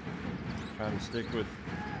 Trying to stick with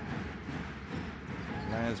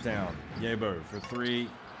Lansdowne. Yebo for three.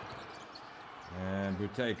 And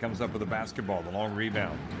Butte comes up with a basketball, the long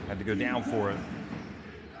rebound. Had to go down for it.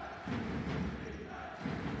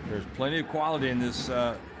 There's plenty of quality in this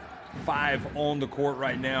five on the court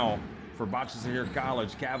right now for Bahcesehir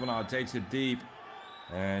College. Kavanaugh takes it deep.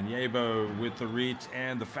 And Yebo with the reach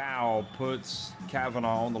and the foul puts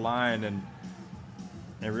Kavanaugh on the line.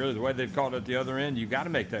 And really, the way they've called it at the other end, you got to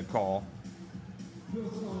make that call.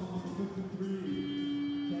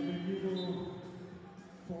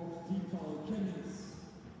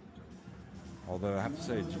 Although I have to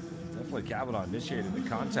say, definitely Kavanaugh initiated the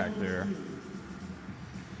contact there.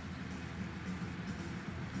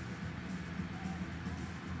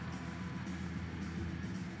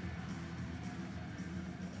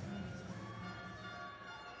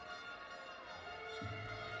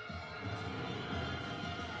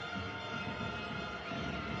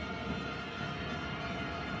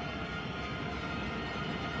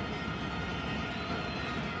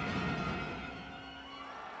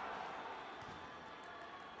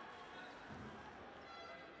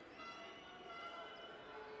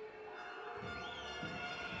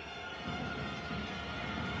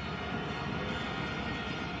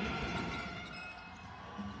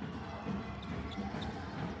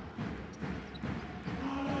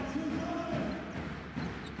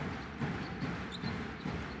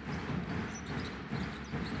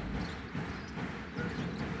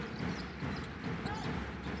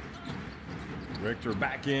 Richter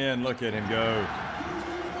back in, look at him go.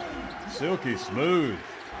 Silky smooth.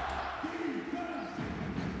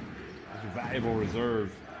 That's a valuable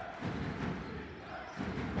reserve.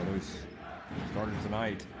 Although he's started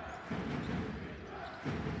tonight.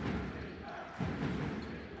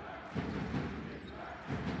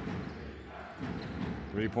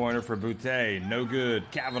 Three-pointer for Butte, no good.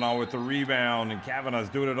 Kavanaugh with the rebound, and Kavanaugh's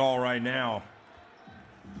doing it all right now.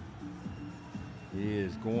 He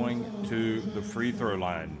is going to the free throw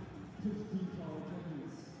line.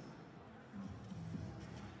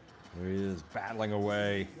 There he is, battling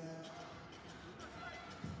away.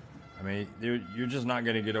 I mean, you're just not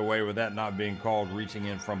going to get away with that not being called reaching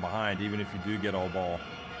in from behind, even if you do get all ball.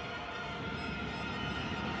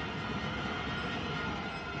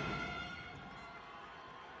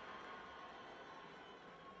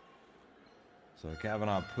 So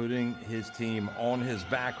Kavanaugh putting his team on his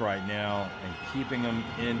back right now and keeping them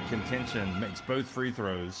in contention. Makes both free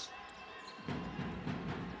throws.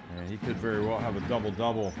 And he could very well have a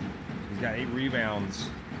double-double. He's got 8 rebounds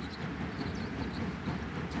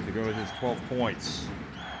to go with his 12 points.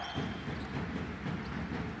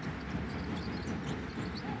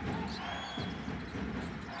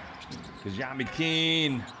 Kajami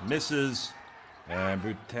Keene misses. And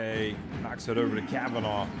Butte knocks it over to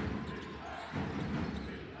Kavanaugh.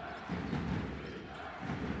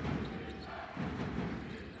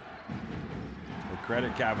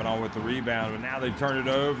 Credit Kavanaugh with the rebound, but now they turn it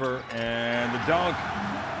over, and the dunk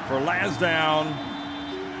for Lasdown.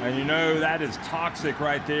 And you know that is toxic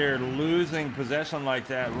right there. Losing possession like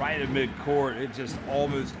that right at midcourt, it just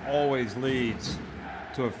almost always leads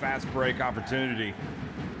to a fast break opportunity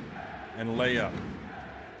and layup.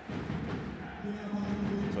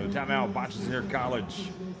 So timeout, Bahcesehir College.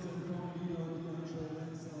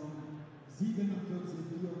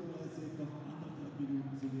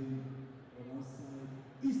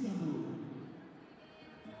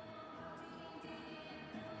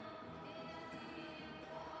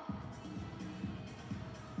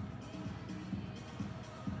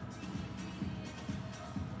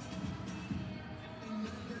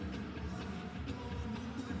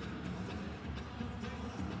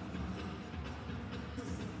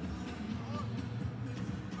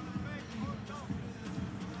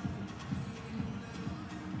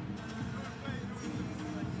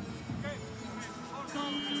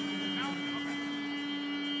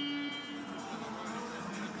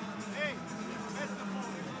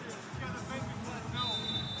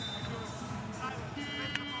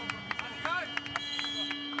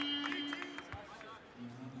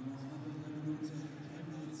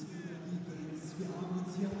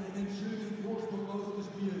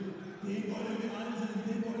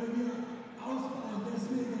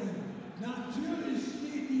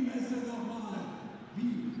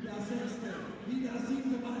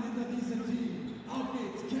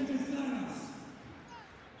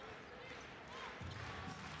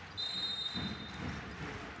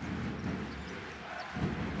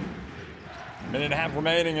 Minute and a half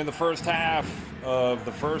remaining in the first half of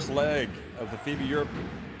the first leg of the FIBA Europe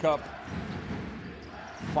Cup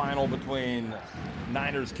final between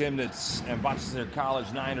NINERS Chemnitz and Bahcesehir College.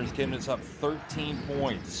 NINERS Chemnitz up 13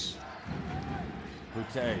 points.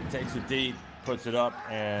 Boutte takes it deep, puts it up,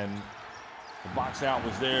 and the box out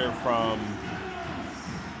was there from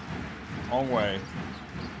Ongwe.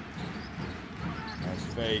 Nice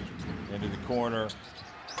fake into the corner,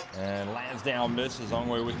 and Lasdown misses.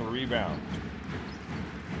 Ongwe with the rebound.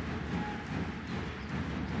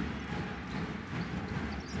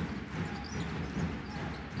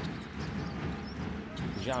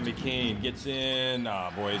 Jamie Keane gets in.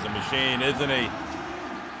 Boy, he's a machine, isn't he?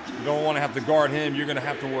 You don't want to have to guard him. You're going to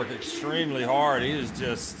have to work extremely hard. He is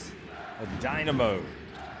just a dynamo.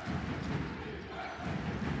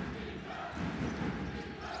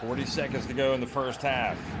 40 seconds to go in the first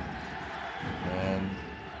half. And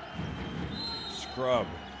Scrub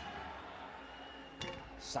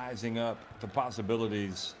sizing up the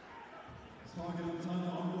possibilities.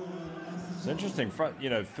 It's interesting, you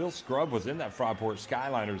know, Phil Scrub was in that Fraport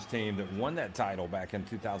Skyliners team that won that title back in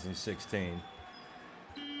 2016.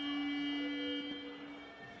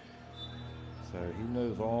 So he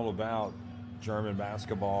knows all about German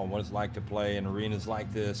basketball and what it's like to play in arenas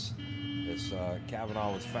like this. This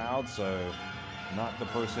Kavanaugh was fouled, so not the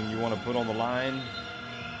person you want to put on the line.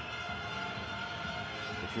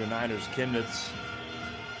 If you're NINERS Chemnitz.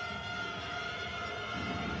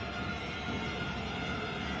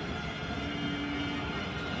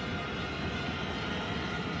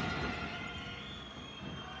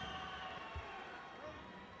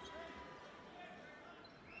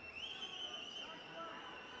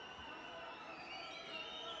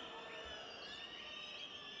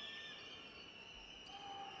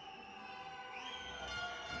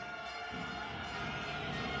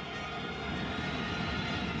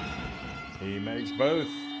 He makes both.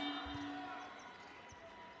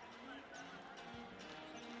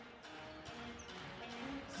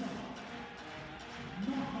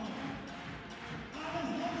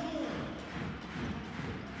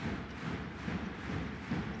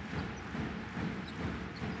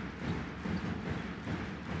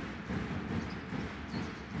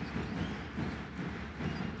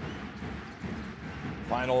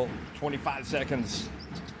 Final 25 seconds.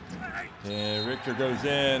 And Richter goes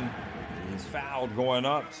in. He's fouled going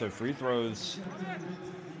up, so free throws.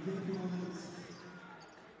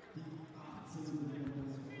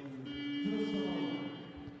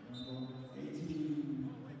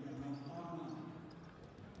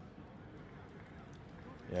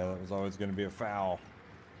 Yeah, that was always going to be a foul.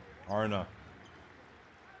 Arna.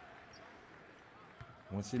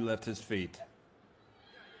 Once he left his feet.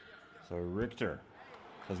 So Richter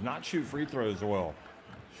does not shoot free throws well.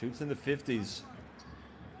 Shoots in the 50s.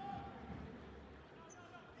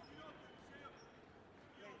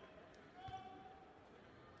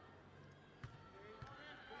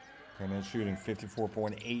 And then shooting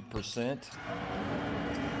 54.8%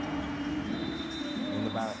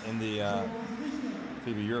 in the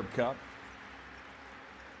FIBA Europe Cup.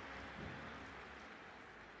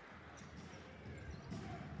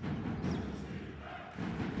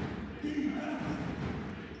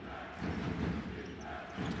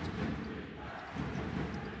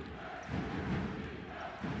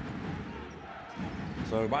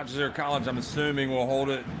 So Bahcesehir College, I'm assuming, will hold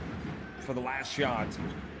it for the last shot.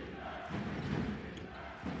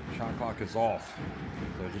 Shot clock is off.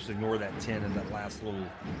 So just ignore that 10 in that last little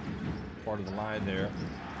part of the line there.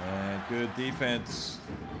 And good defense.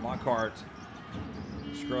 Lockhart.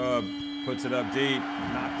 Scrub puts it up deep.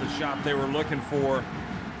 Not the shot they were looking for.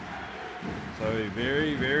 So a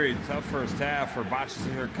very, very tough first half for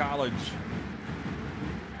Bahcesehir College.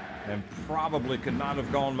 And probably could not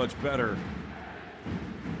have gone much better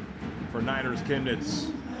for Niners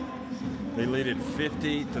Chemnitz. They lead it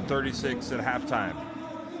 50-36 at halftime.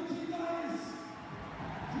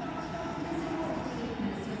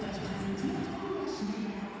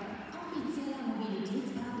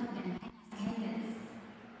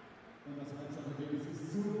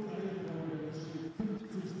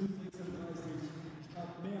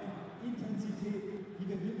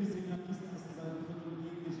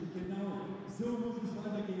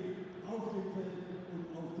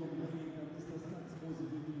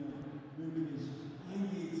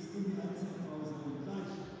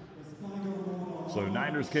 So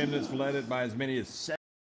Niners Chemnitz led it by as many as 7.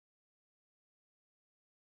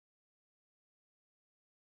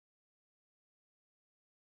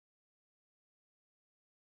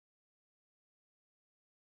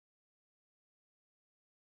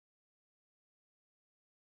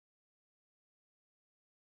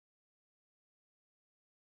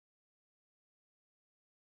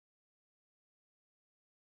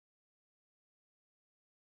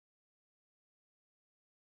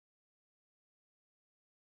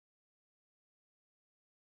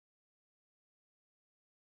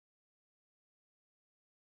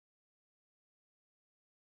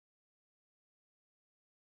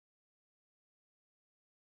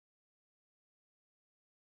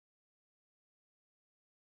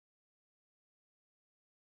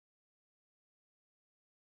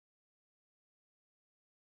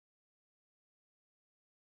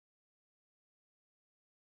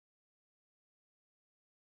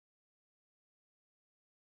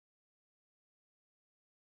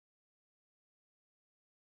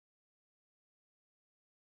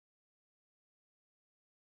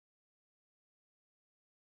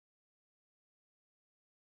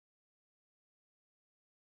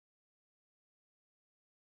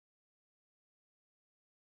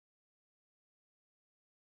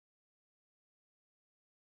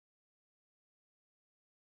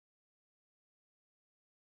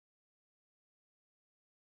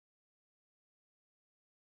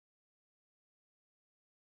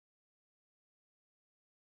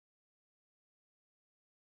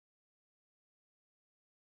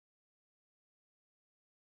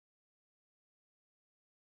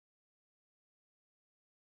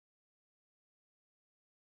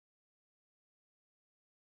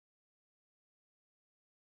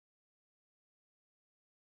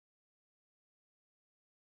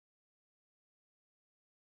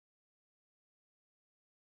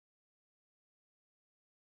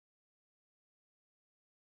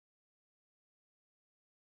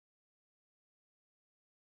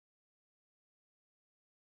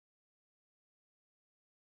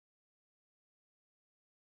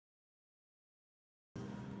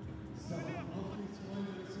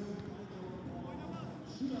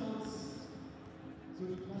 So,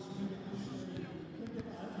 die Flaschen könnt ihr abstellen, könnt ihr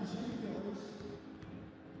behalten, schenkt ihr euch.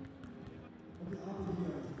 Und wir haben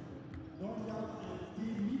hier noch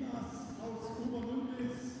die NINERS aus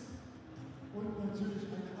Obermündnis und natürlich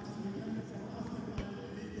eine absolute Chemnitzer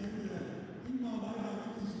Basketball-Legende. Ingmar Weiler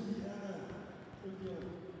gibt sich die Ehre. Und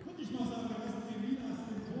würde ich mal sagen, wir lassen den NINERS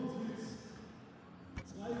den Torswitz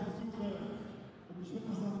 2 Versuche. Und ich würde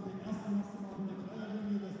mal sagen, den ersten hast du mal von der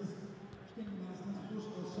Dreierlinie, das ist, ich denke mal, das kannst du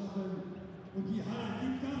durchaus schaffen. Und die Halle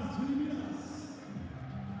gibt Gas für die NINERS.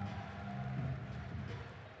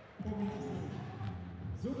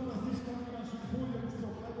 So, das Licht kommt wieder schon Folie bis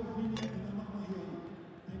zur Freiwurflinie und dann machen wir hier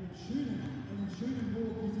einen schönen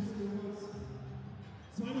Wurf dieses Goals.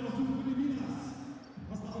 Zweiter Versuch für die NINERS.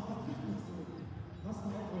 Pass mal auf, da trifft nicht so. Pass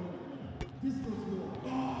mal auf, Diskuswurf.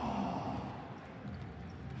 Oh!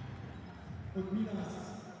 Und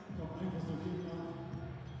NINERS kommt einfach so gegen.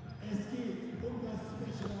 Es geht um das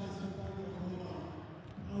Specialized von Bahcesehir.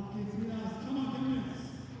 Auf geht's, NINERS. Come on,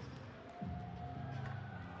 Chemnitz.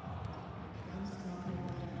 Ganz klar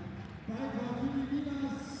vorbei. Beitrag für die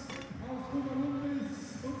NINERS aus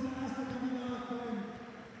Obermündnis. Unser erster Kandidat beim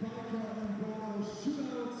Bahcesehir and Brawl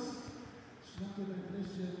Shootouts. Schnapp dir dein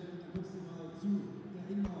Fläschchen und dann guckst du mal zu. Der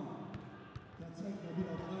Ingmar. Der zeigt mal, wie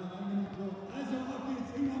auf Freier reingemacht wird. Also, auf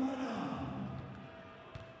geht's, Ingmar weiter.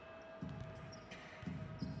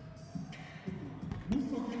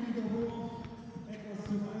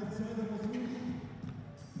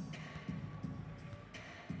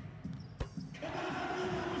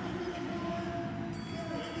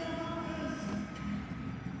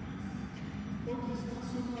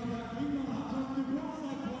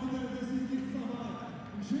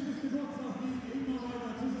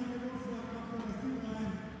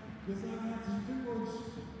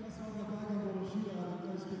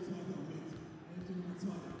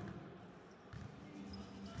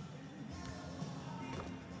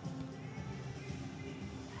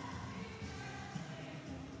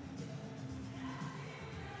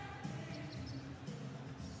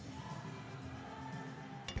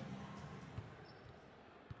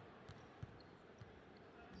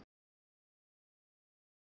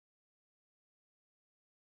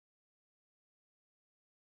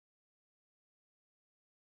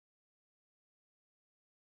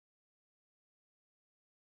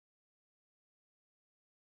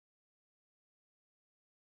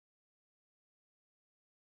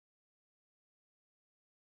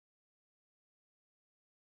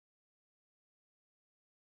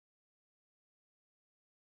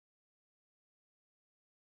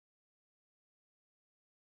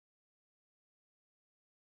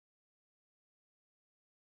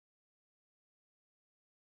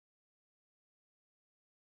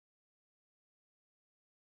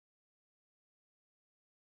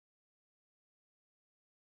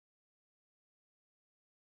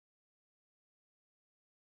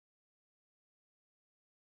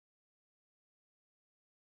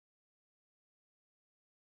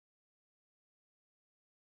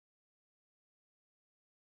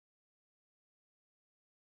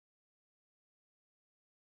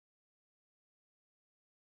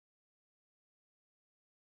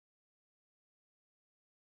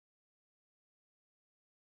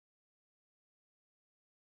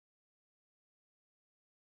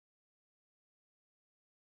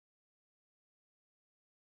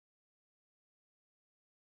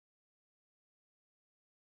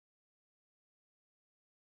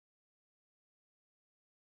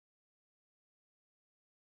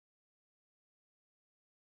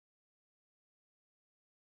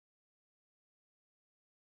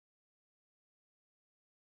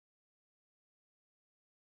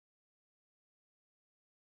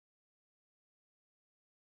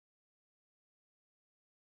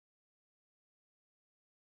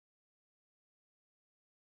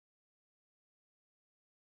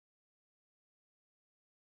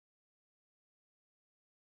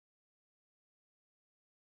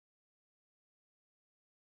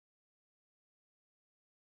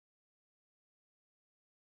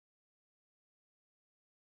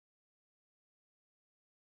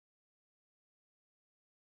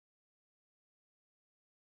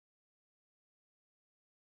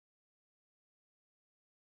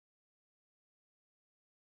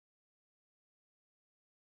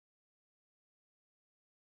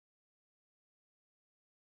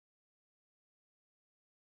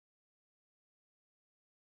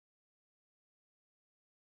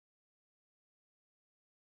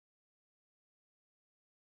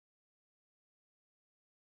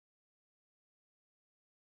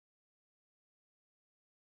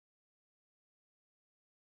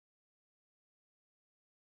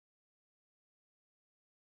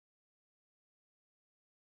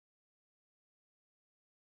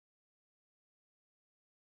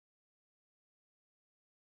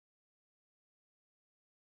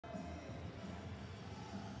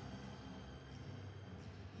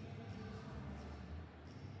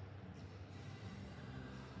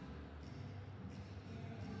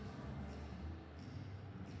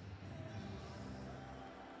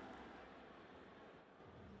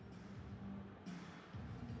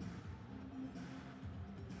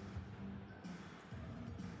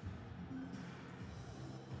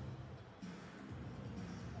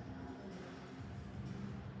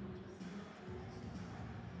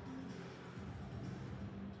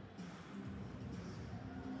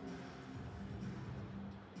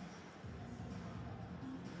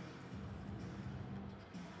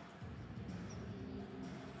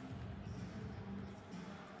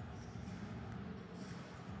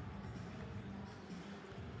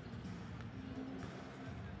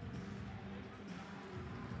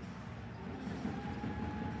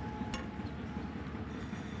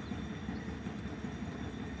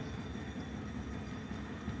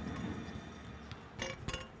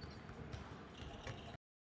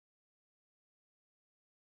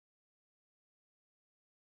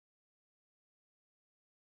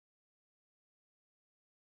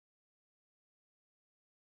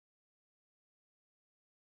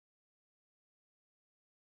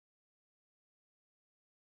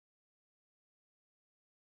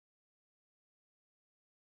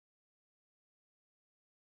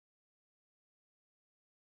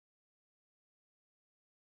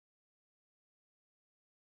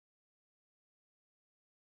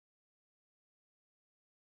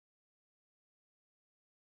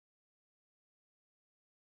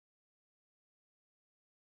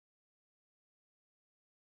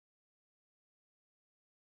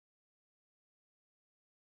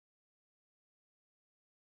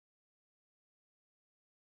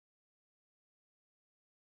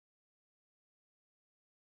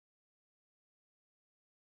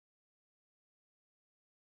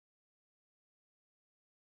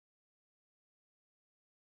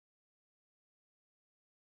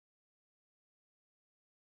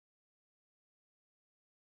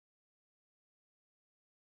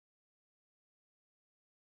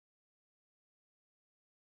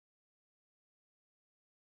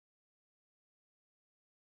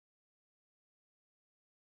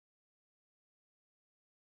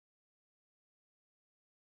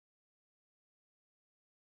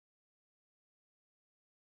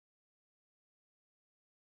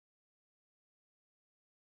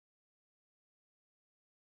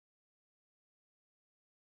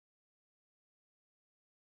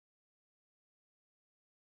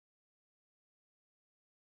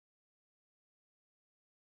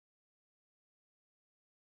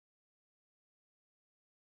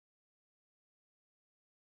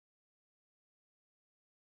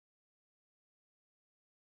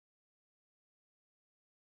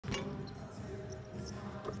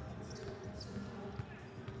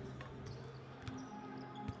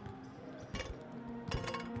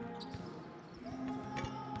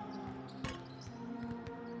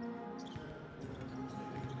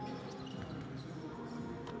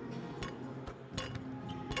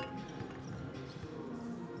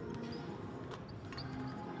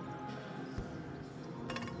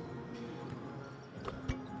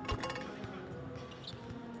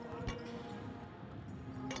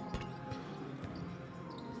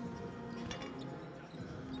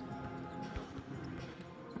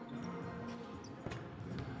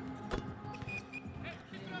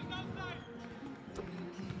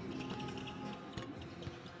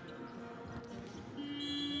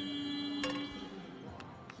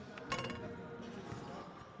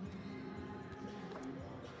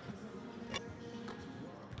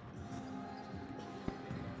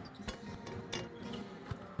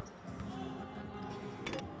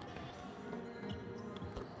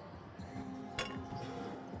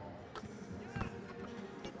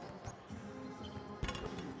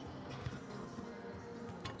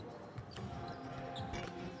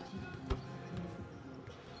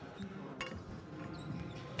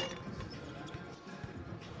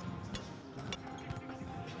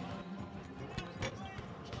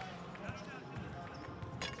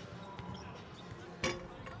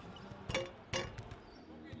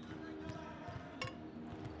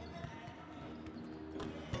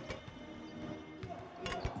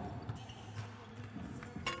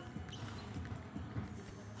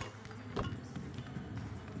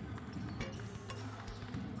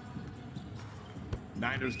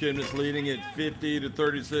 Niners Chemnitz leading at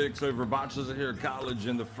 50-36 over Bahcesehir College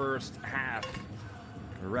in the first half,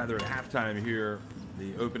 or rather at halftime here,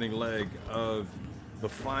 the opening leg of the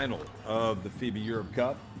final of the FIBA Europe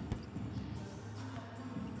Cup.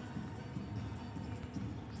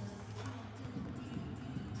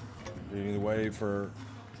 Leading the way for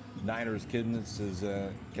Niners Chemnitz is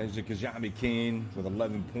Kajami Keene with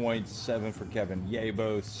 11 points, 7 for Kevin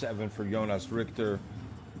Yabo, 7 for Jonas Richter,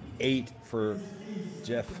 8 for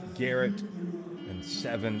Jeff Garrett, and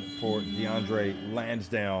 7 for DeAndre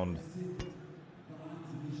Lansdowne.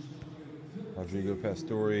 Rodrigo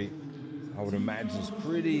Pastore, I would imagine, is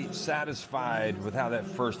pretty satisfied with how that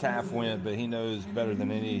first half went, but he knows better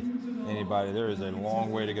than anybody there is a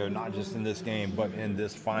long way to go, not just in this game, but in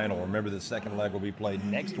this final. Remember, the second leg will be played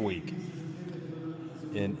next week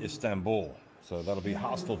in Istanbul, so that'll be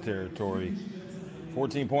hostile territory.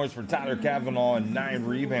 14 points for Tyler Cavanaugh and 9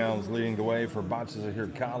 rebounds leading the way for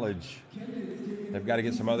Bahcesehir College. They've got to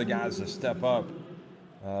get some other guys to step up,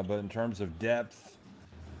 but in terms of depth,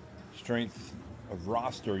 strength of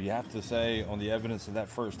roster, you have to say on the evidence of that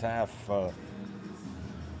first half, that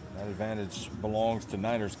advantage belongs to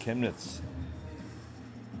Niners Chemnitz.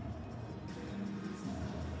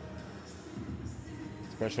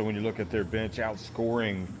 Especially when you look at their bench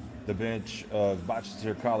outscoring the bench of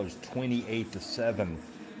Bahcesehir College 28-7.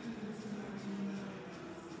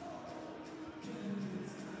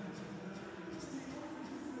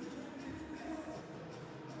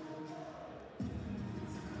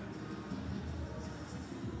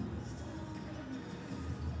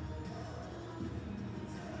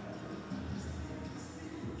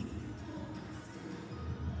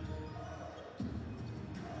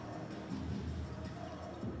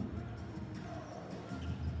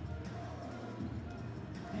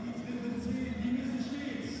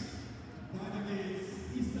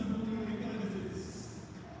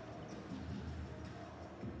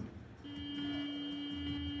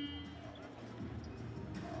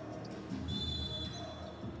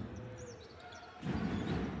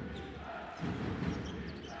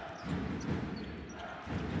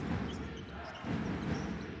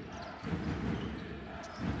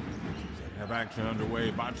 Action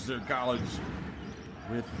underway. Bahcesehir College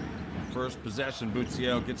with first possession.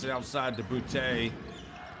 Boutiel gets it outside to Boutte.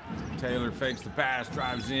 Taylor fakes the pass,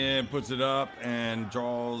 drives in, puts it up, and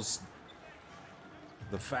draws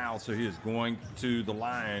the foul. So he is going to the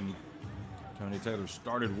line. Tony Taylor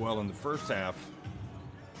started well in the first half.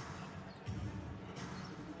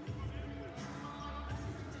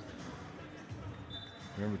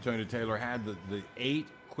 Remember, Tony Taylor had the 8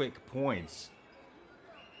 quick points.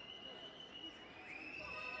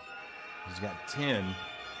 He's got 10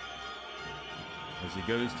 as he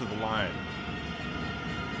goes to the line.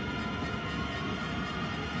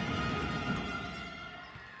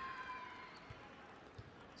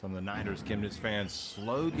 Some of the Niners Chemnitz fans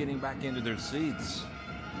slow getting back into their seats.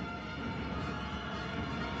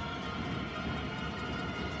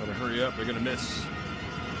 Better hurry up, they're going to miss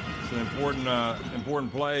some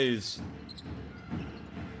important plays.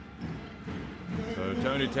 So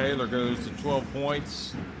Tony Taylor goes to 12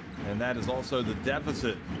 points. And that is also the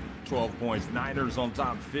deficit, 12 points. Niners on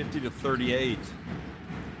top, 50-38.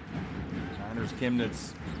 Niners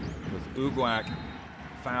Chemnitz with Ugwak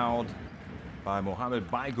fouled by Mohamed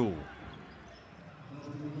Baigul.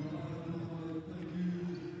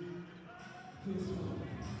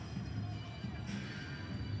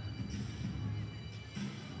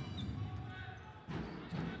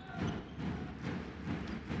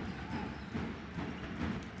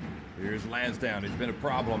 Here's Lansdowne. He's been a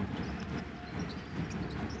problem.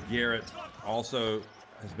 Garrett also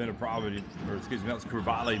has been a problem. Or excuse me, that's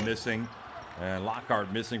Krivali missing. And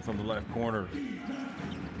Lockhart missing from the left corner.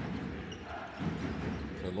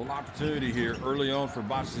 So a little opportunity here early on for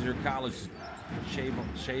Bahcesehir College to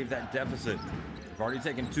shave that deficit. They've already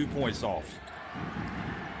taken 2 points off.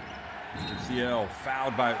 UCL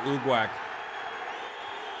fouled by Ugwak.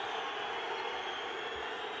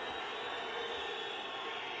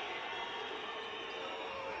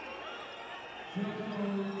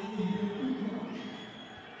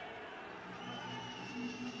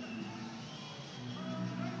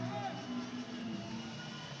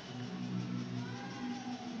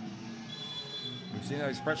 We've seen that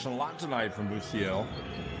expression a lot tonight from Buciel.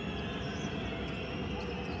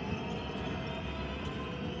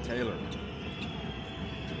 Taylor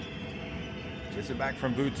gets it back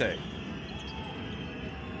from Boutte.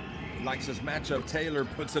 He likes this matchup. Taylor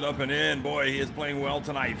puts it up and in. Boy, he is playing well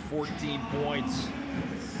tonight. 14 points.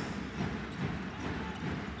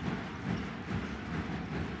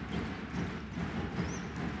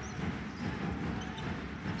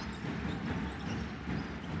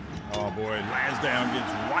 Lansdowne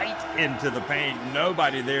gets right into the paint.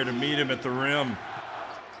 Nobody there to meet him at the rim.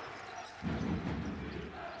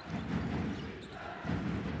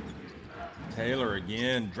 Taylor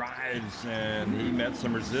again drives, and he met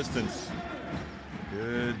some resistance.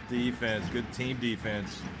 Good defense, good team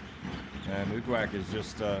defense. And Ugwak is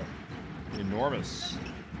just enormous.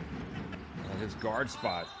 His guard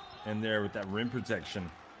spot in there with that rim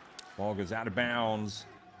protection. Ball goes out of bounds.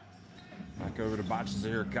 Back over to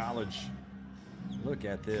Bahcesehir College. Look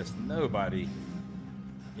at this. Nobody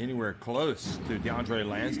anywhere close to DeAndre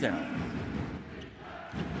Lansdowne.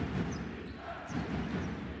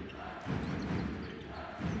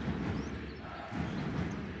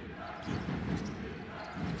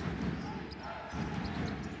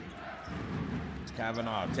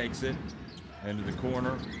 Kavanaugh takes it into the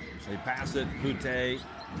corner. They pass it. Pute.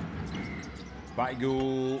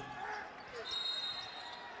 Baigul.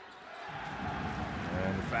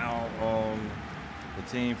 And the foul on the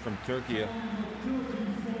team from Turkey.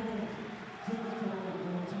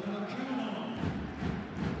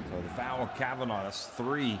 So the foul on Kavanaugh, that's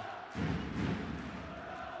 3.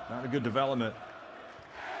 Not a good development.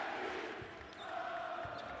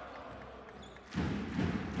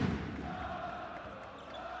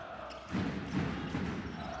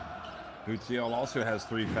 Butsiel also has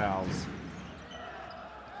 3 fouls.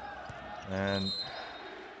 And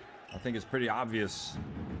I think it's pretty obvious,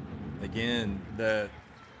 again, that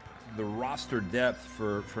the roster depth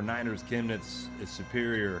for Niners Chemnitz is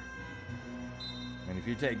superior. And if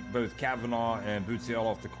you take both Kavanaugh and Butsiel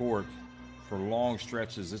off the court for long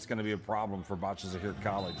stretches, it's going to be a problem for Bahcesehir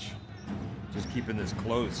College. Just keeping this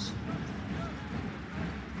close.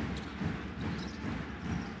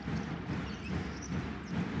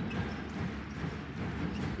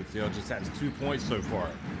 Butsiel just has 2 points so far.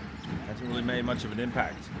 Hasn't really made much of an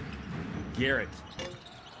impact. Garrett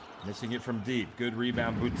missing it from deep. Good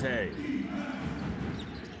rebound, Boutte.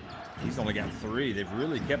 He's only got 3. They've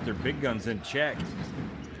really kept their big guns in check.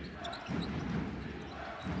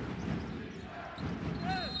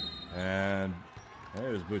 And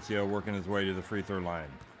there's Butsiel working his way to the free throw line.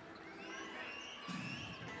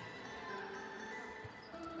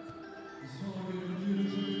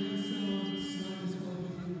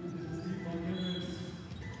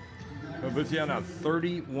 Butsiel now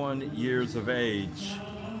 31 years of age,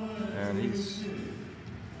 and he's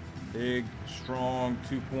big, strong,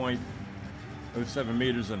 2.07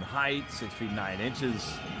 meters in height, 6 feet 9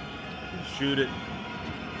 inches. Can shoot it.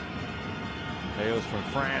 Hails from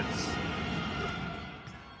France,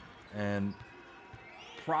 and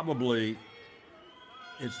probably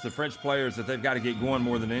it's the French players that they've got to get going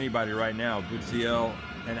more than anybody right now. Butsiel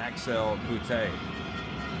and Axel Boutte.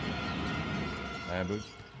 And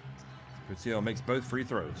Butsiel makes both free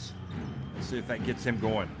throws. Let's see if that gets him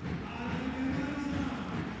going.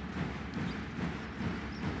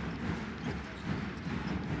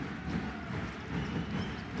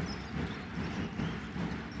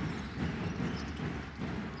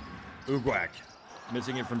 Ugwak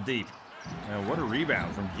missing it from deep. And what a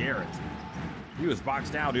rebound from Garrett. He was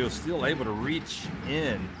boxed out. He was still able to reach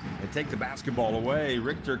in and take the basketball away.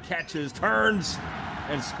 Richter catches, turns,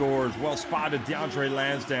 and scores. Well spotted, DeAndre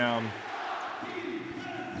Lansdowne.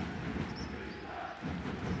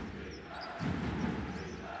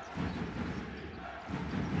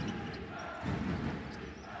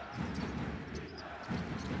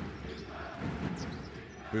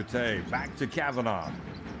 Boutte back to Kavanaugh.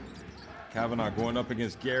 Kavanaugh going up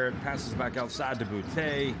against Garrett, passes back outside to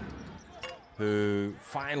Boutte, who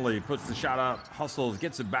finally puts the shot up, hustles,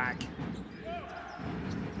 gets it back.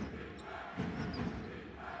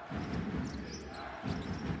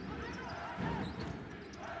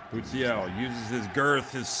 Butsiel uses his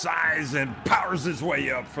girth, his size, and powers his way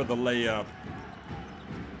up for the layup.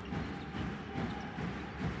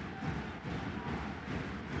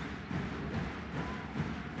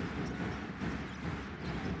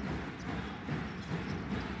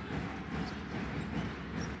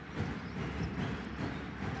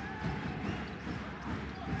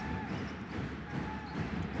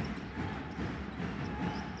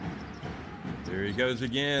 There he goes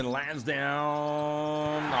again, Lansdowne.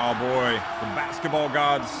 Oh boy, the basketball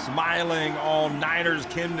gods smiling on Niners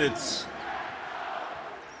Chemnitz.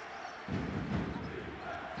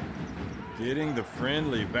 Getting the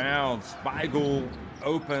friendly bounce. Baigul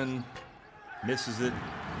open, misses it.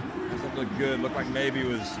 Doesn't look good. Looked like maybe it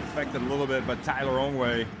was affected a little bit by Tyler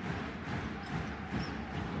Ongwe.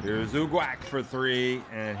 Here's Ugwak for 3,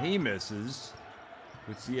 and he misses.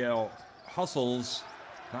 Butsiel hustles.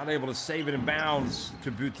 Not able to save it in bounds to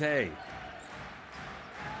Boutte.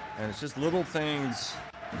 And it's just little things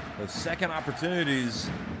Those second opportunities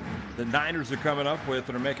the Niners are coming up with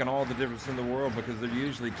and are making all the difference in the world because they're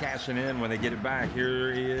usually cashing in when they get it back.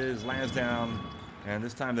 Here he is, lands down, and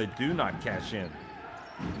this time they do not cash in.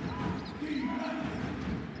 And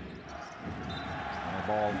the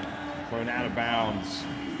ball thrown out of bounds.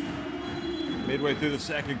 Midway through the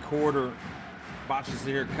second quarter,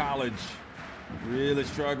 Bahcesehir College really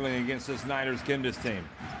struggling against this Niners Chemnitz team.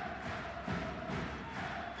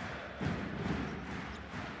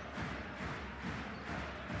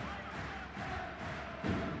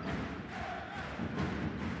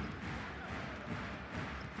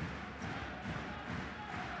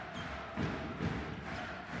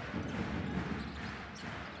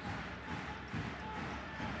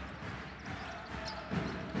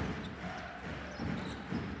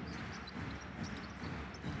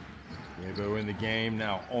 In the game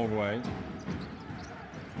now, Onway.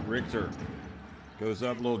 Richter goes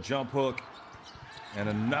up, little jump hook, and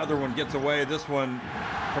another one gets away. This one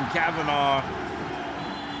from Kavanaugh.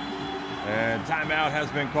 And timeout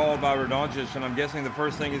has been called by Radonjic, and I'm guessing the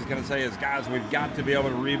first thing he's going to say is, guys, we've got to be able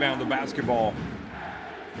to rebound the basketball,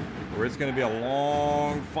 or it's going to be a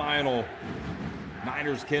long final.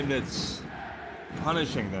 Niners Chemnitz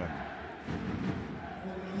punishing them.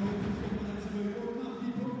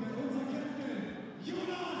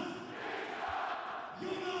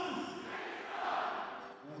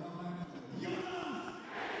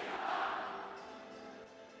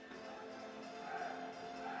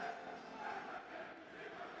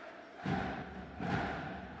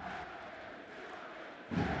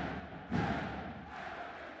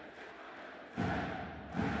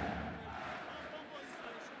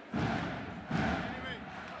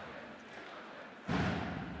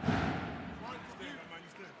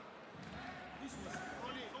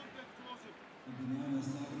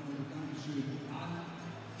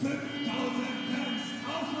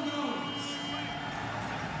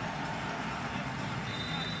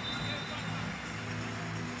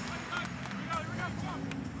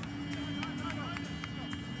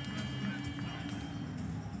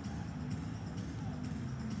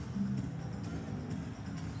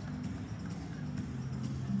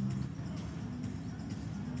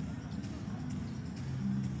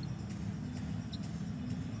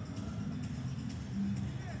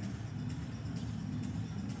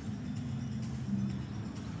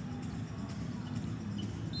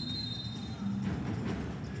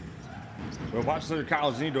 Well, Bahcesehir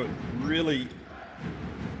College need to really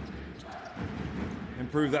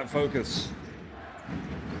improve that focus,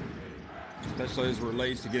 especially as it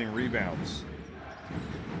relates to getting rebounds.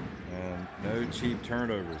 And no cheap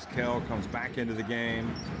turnovers. Kell comes back into the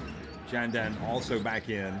game. Jandan also back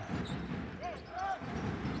in.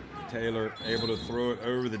 Taylor able to throw it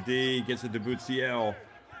over the D, gets it to Bahcesehir.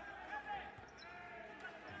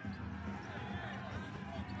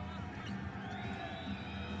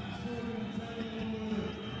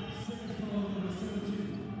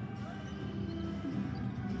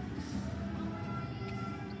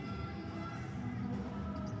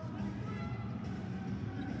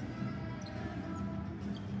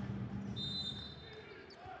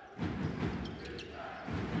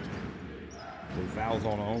 Fouls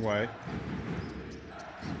on Onway.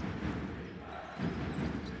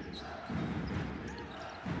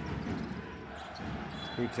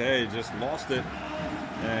 Boutte just lost it,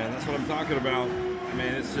 and that's what I'm talking about. I mean,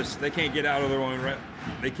 it's just they can't get out of their own.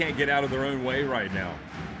 They can't get out of their own way right now.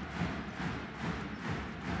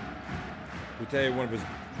 Boutte, one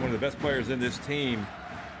of the best players in this team,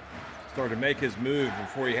 started to make his move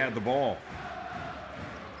before he had the ball.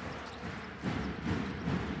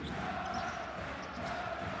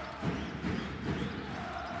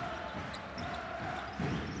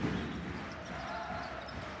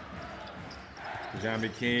 John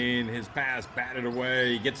McKean, his pass batted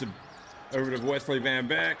away. He gets it over to Wesley Van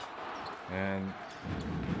Beck. And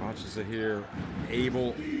Bahcesehir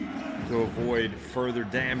able to avoid further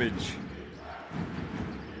damage.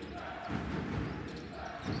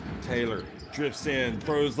 Taylor drifts in,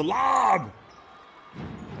 throws the lob.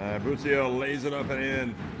 Bahcesehir lays it up and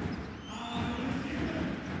in.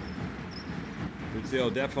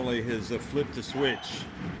 Bahcesehir definitely has flipped the switch.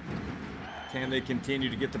 Can they continue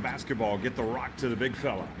to get the basketball, get the rock to the big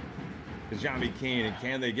fella? Kajami Keane, and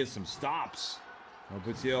can they get some stops?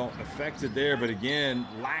 Bahcesehir affected there, but again,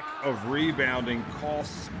 lack of rebounding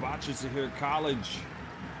costs Bahcesehir College.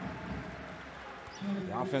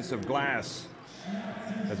 The offensive glass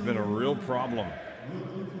has been a real problem.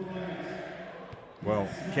 Well,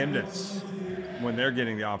 Chemnitz, when they're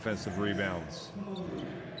getting the offensive rebounds.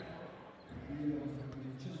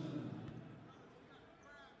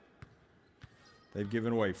 They've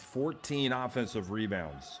given away 14 offensive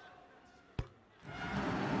rebounds.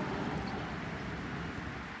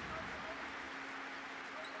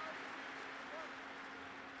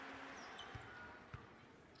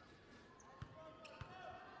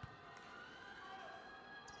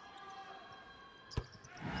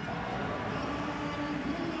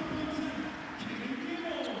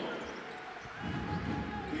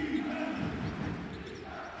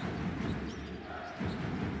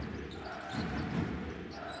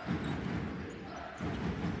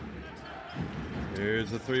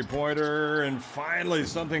 Here's a three-pointer, and finally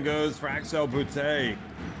something goes for Axel Boutte.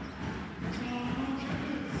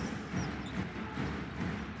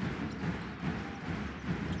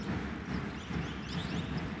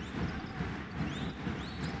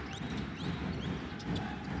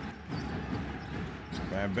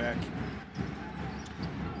 Van Beck.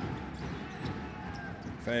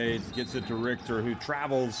 Fades, gets it to Richter, who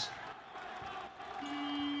travels.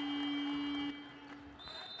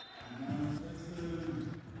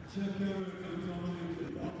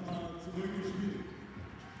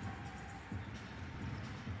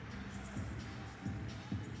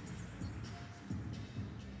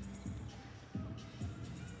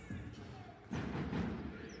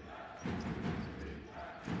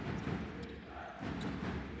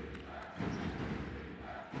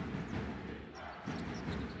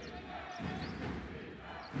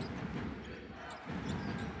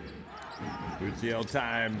 UCL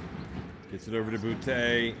time, gets it over to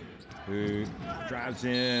Boutte, who drives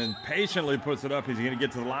in, patiently puts it up. He's going to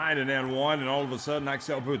get to the line and then one, and all of a sudden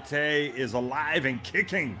Axel Boutte is alive and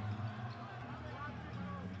kicking.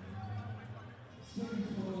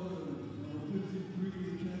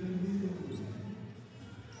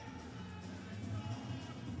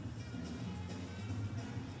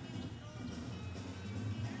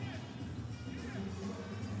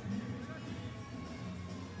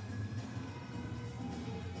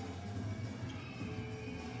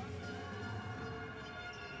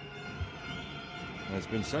 It's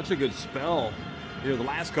been such a good spell here the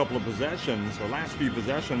last couple of possessions, or last few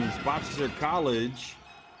possessions. Bahcesehir College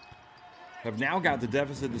have now got the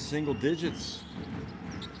deficit to single digits.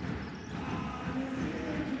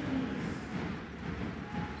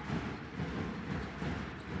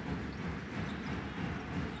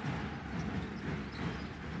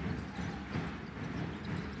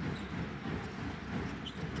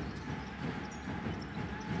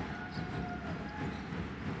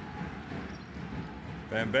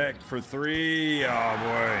 Van Beck for three. Oh,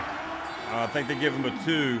 boy. I think they give him a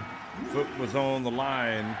 2. Foot was on the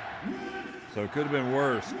line, so it could have been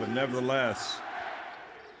worse, but nevertheless,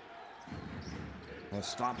 that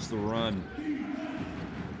stops the run.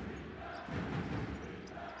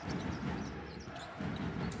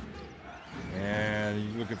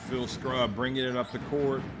 And you look at Phil Scrubb bringing it up the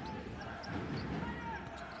court.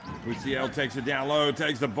 UCL takes it down low,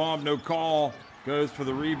 takes the bump, no call. Goes for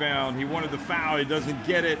the rebound. He wanted the foul. He doesn't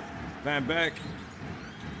get it. Van Beck.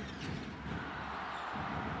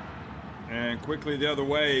 And quickly the other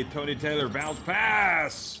way. Tony Taylor bounce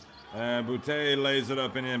pass. And Boutte lays it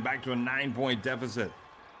up and in. Back to a 9-point deficit.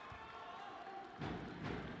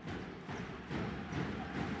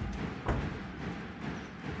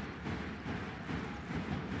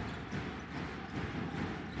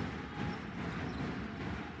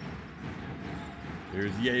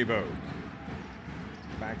 Here's Yabo.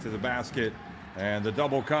 Back to the basket, and the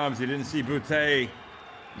double comes. He didn't see Boutte.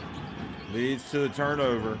 Leads to the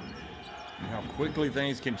turnover. How quickly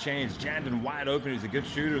things can change. Jandon wide open. He's a good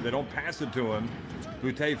shooter. They don't pass it to him.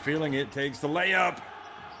 Boutte feeling it, takes the layup.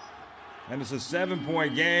 And it's a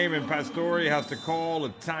 7-point game, and Pastore has to call a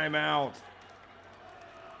timeout.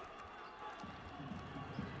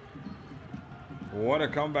 What a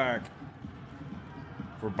comeback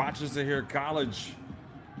for Bahcesehir College.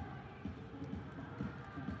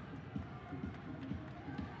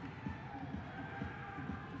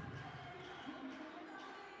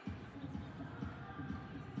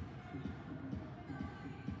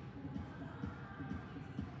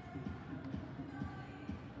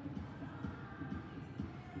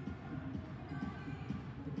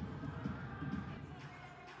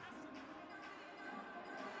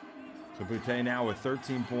 So Boutte now with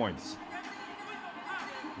 13 points.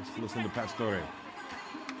 Let's listen to Pastore.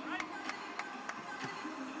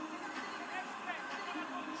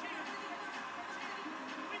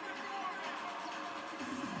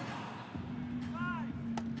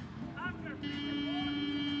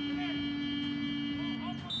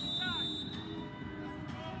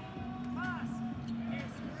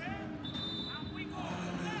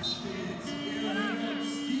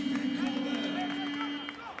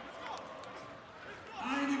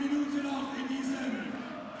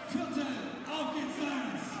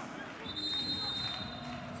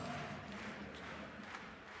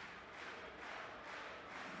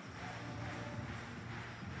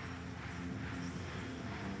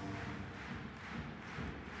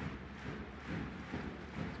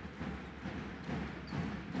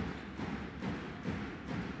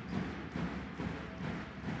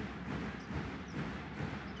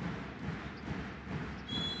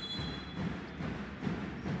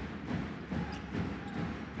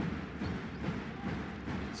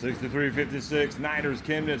 63-56, Niners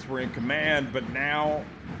Chemnitz were in command, but now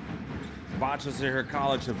Bahcesehir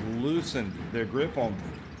College have loosened their grip on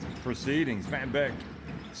proceedings. Van Beck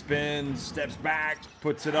spins, steps back,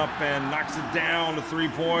 puts it up and knocks it down, a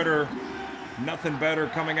three-pointer. Nothing better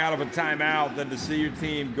coming out of a timeout than to see your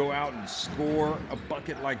team go out and score a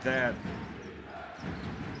bucket like that.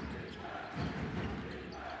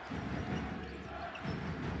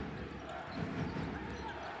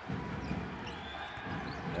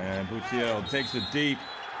 And Bahcesehir takes it deep.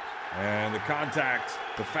 And the contact,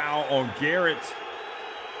 the foul on Garrett.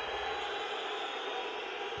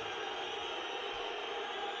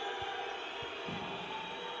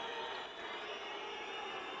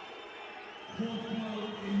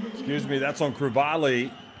 Excuse me, that's on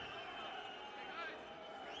Kribali.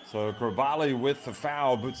 So Kribali with the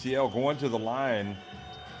foul, Bahcesehir going to the line.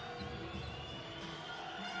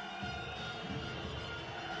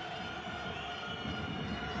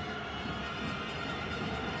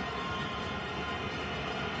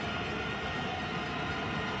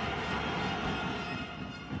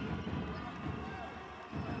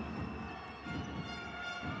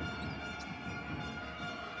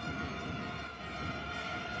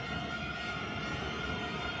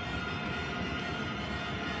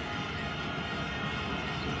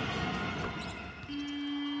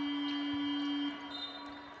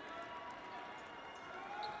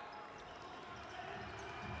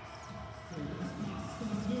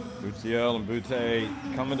 Bahcesehir and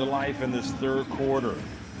Butte coming to life in this third quarter.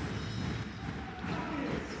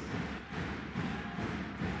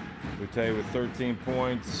 Butte with 13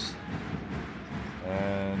 points.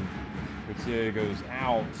 And Bahcesehir goes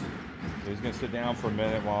out. So he's going to sit down for a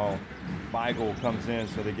minute while Beigel comes in,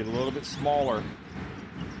 so they get a little bit smaller.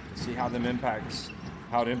 See how it impacts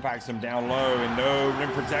them down low, and no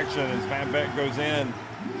rim protection as Van Beck goes in.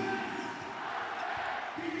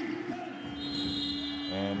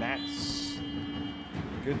 And that's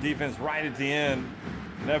good defense right at the end.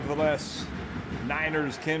 Nevertheless,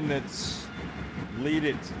 Niners Chemnitz lead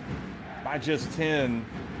it by just 10.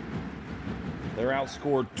 They're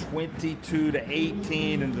outscored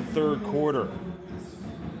 22-18 in the third quarter.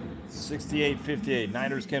 68-58.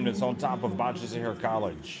 Niners Chemnitz on top of Bahcesehir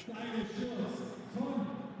College.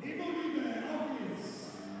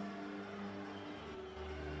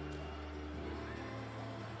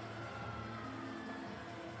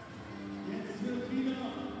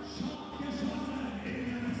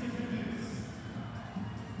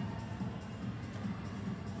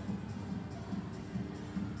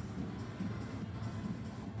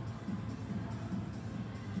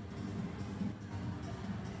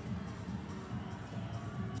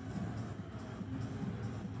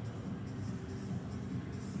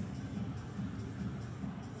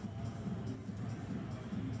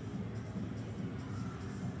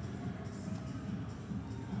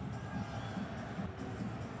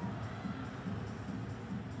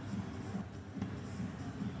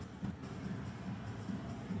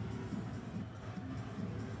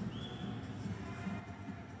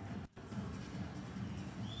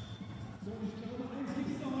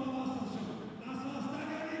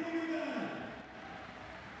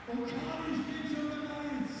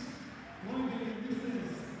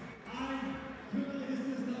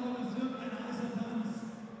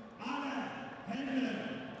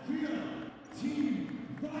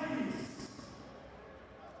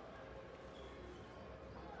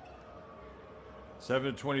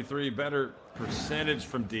 Seven to 23, better percentage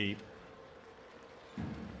from deep.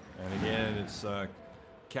 And again, it's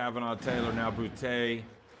Kavanaugh, Taylor, now Butte.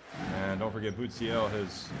 And don't forget, Bahcesehir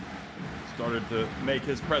has started to make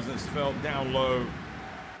his presence felt down low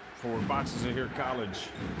for Bahcesehir College.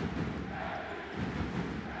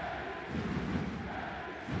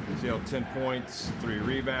 Bahcesehir 10 points, 3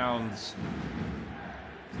 rebounds,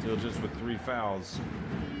 still just with 3 fouls.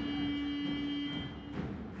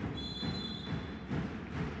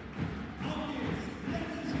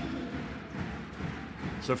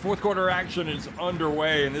 So fourth quarter action is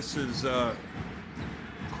underway, and this is a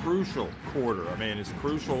crucial quarter. I mean, it's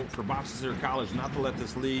crucial for Bahcesehir College not to let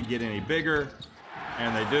this lead get any bigger,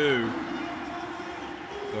 and they do.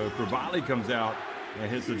 So Kribali comes out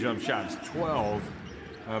and hits the jump shots, 12,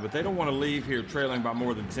 but they don't want to leave here trailing by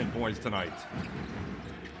more than 10 points tonight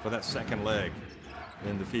for that second leg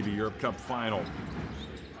in the FIBA Europe Cup final.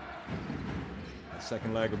 The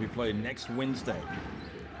second leg will be played next Wednesday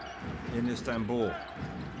in Istanbul.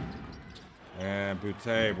 And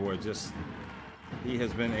Butte, boy, he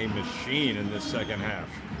has been a machine in this second half.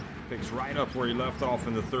 Picks right up where he left off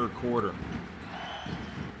in the third quarter.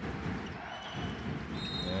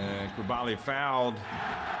 And Kribali fouled.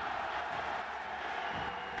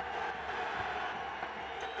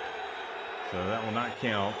 So that will not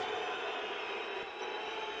count.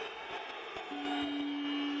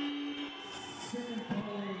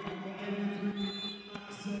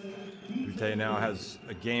 Butte now has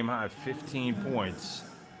a game-high 15 points,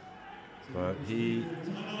 but he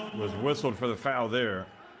was whistled for the foul there.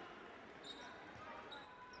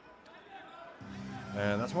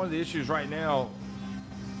 And that's one of the issues right now.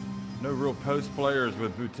 No real post players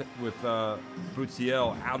with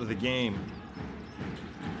Bahcesehir out of the game.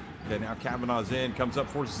 Okay, now Kavanaugh's in, comes up,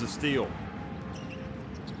 forces a steal.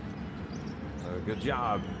 Good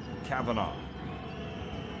job, Kavanaugh.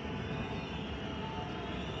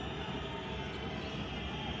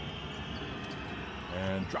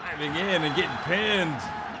 And driving in and getting pinned.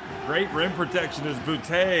 Great rim protection as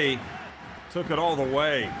Butte took it all the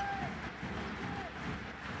way.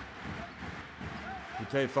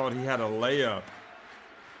 Butte thought he had a layup.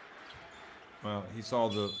 Well, he saw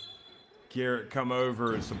the Garrett come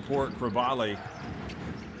over and support Krabali.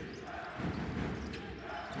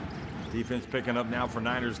 Defense picking up now for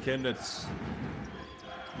Niners Chemnitz.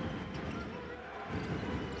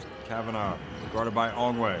 Kavanaugh guarded by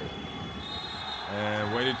Ongwe.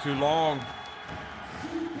 And waited too long.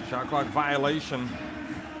 Shot clock violation.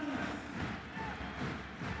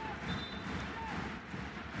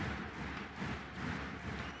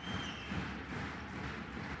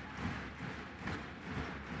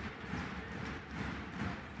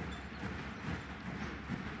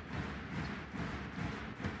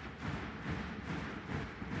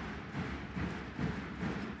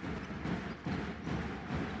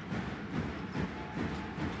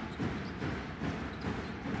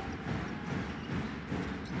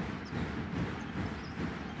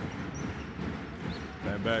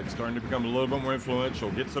 Back, starting to become a little bit more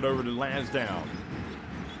influential. Gets it over to Lansdowne.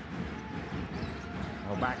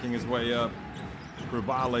 Now backing his way up.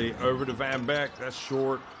 Krabali over to Van Beck. That's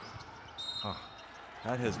short.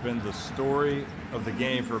 That has been the story of the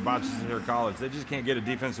game for Bahcesehir College. They just can't get a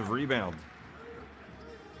defensive rebound.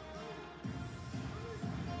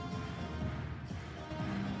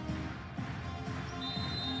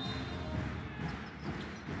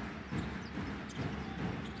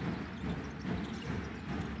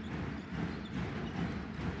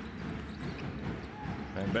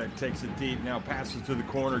 Beck takes it deep, now passes to the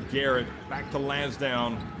corner. Garrett back to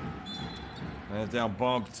Lansdowne. Lansdowne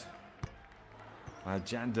bumped by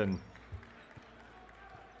Jandon.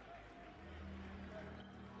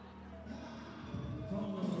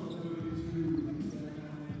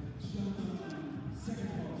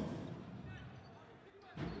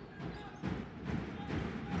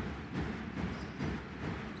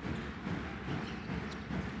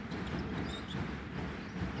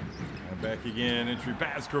 Back again, entry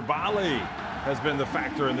pass. Krabali has been the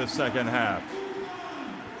factor in this second half.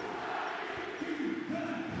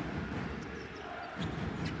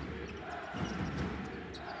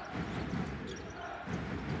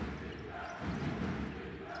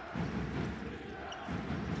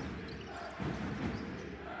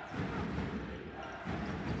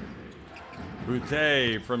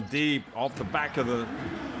 Butte from deep, off the back of the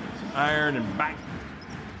iron and back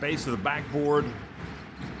base of the backboard.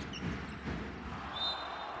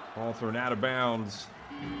 Ball thrown out of bounds.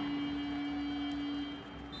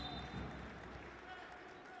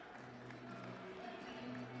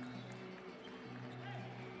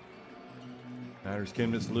 Niners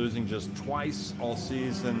Chemnitz losing just twice all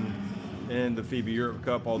season in the FIBA Europe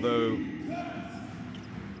Cup, although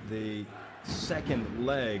the second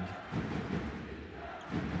leg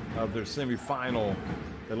of their semifinal,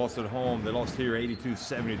 they lost at home. They lost here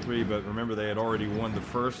 82-73, but remember they had already won the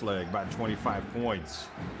first leg by 25 points.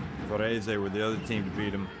 Bahcesehir were the other team to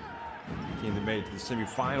beat them. The team that made it to the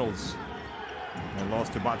semifinals and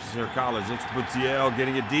lost to Bahcesehir College. It's Bahcesehir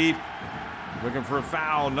getting it deep, looking for a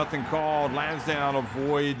foul, nothing called. Lansdowne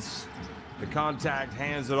avoids the contact,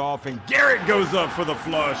 hands it off, and Garrett goes up for the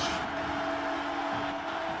flush.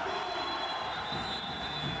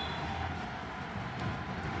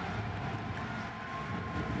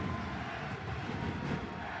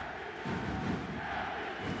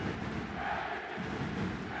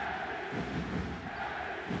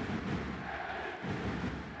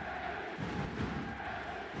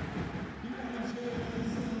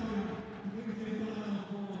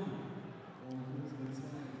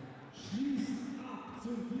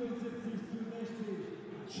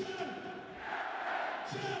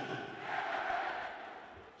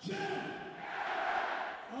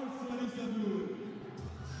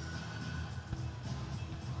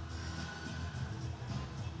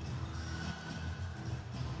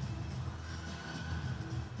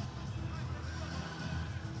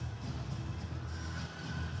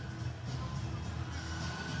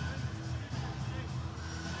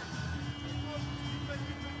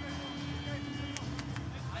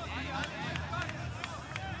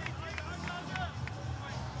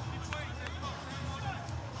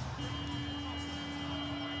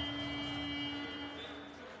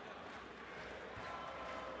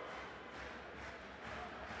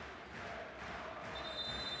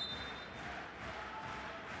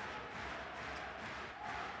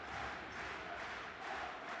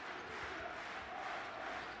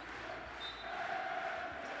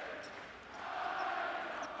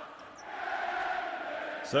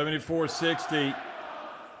 74-60.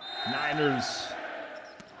 Niners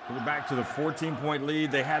go back to the 14-point lead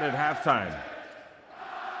they had at halftime.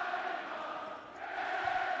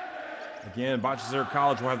 Again, Bahcesehir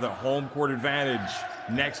College will have the home court advantage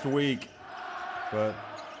next week, but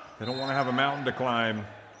they don't want to have a mountain to climb.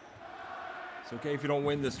 It's okay if you don't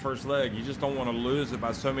win this first leg. You just don't want to lose it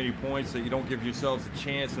by so many points that you don't give yourselves a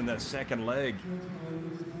chance in that second leg.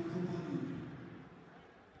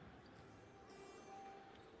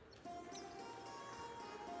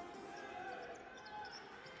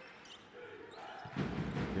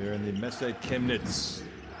 Here in the Messe Chemnitz,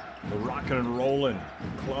 the rockin' and rollin'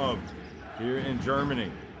 club here in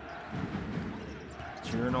Germany.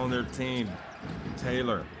 Cheering on their team.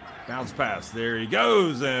 Taylor, bounce pass, there he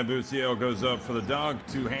goes, and Bahcesehir goes up for the dunk,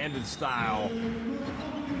 two-handed style.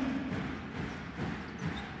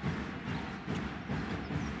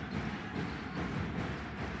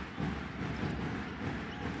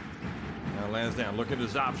 Now lands down, look at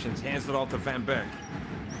his options, hands it off to Van Beek.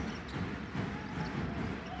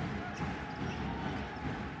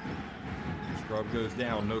 Scrub goes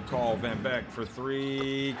down, no call. Van Beek for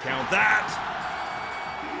three. Count that.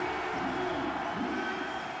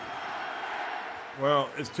 Well,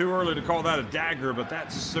 it's too early to call that a dagger, but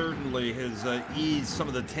that certainly has eased some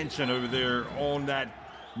of the tension over there on that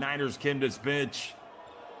Niners Chemnitz bench.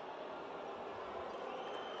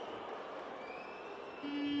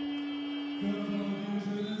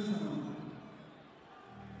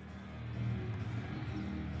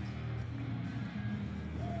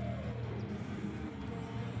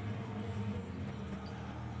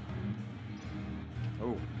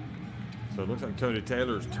 Oh, so it looks like Tony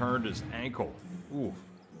Taylor's turned his ankle. Ooh,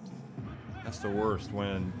 that's the worst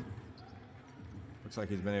when looks like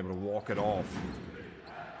he's been able to walk it off.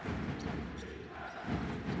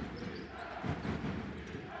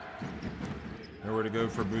 Nowhere to go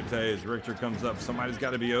for Butte as Richter comes up. Somebody's got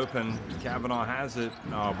to be open. Kavanaugh has it.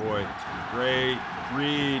 Oh boy, great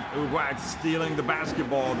read. Uguak stealing the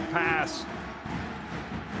basketball, the pass.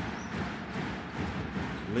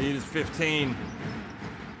 Lead is 15.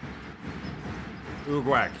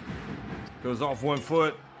 Uguak goes off 1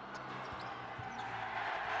 foot.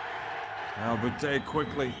 Now Butte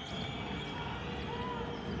quickly.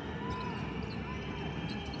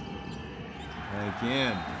 And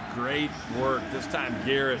again, great work. This time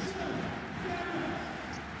Garrett.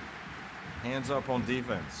 Hands up on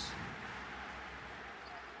defense.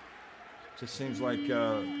 Just seems like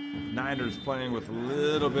Niners playing with a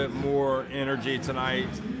little bit more energy tonight.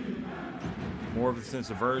 More of a sense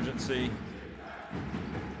of urgency.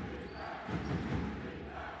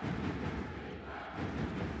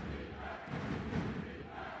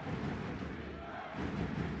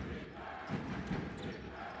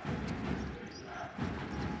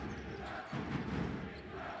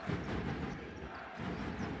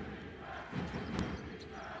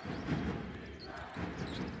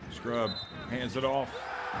 Scrub hands it off,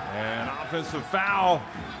 and offensive foul.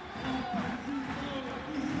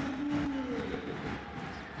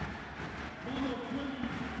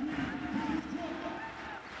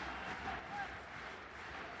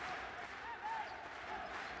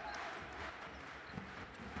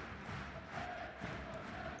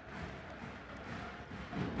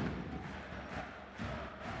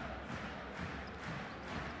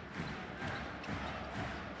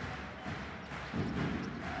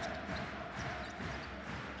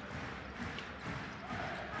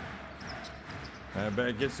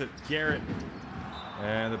 But gets it, Garrett.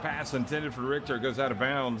 And the pass intended for Richter goes out of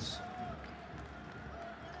bounds.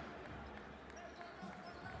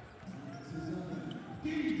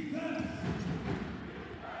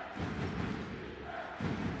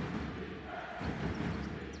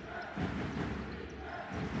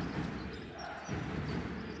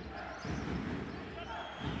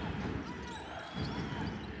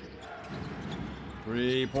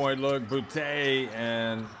 Three-point look, Butte,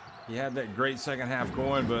 and he had that great second half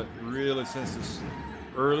going, but really since this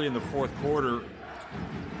early in the fourth quarter,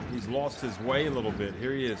 he's lost his way a little bit.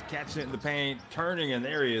 Here he is, catching it in the paint, turning, and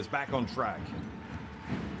there he is, back on track.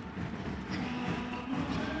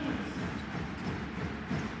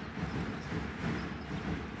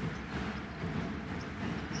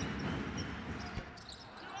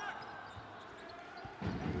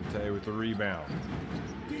 Butte with the rebound.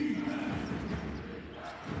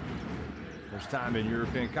 First time in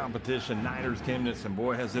European competition, Niners Chemnitz, and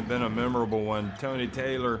boy has it been a memorable one. Tony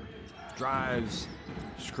Taylor drives,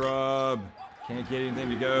 scrub, can't get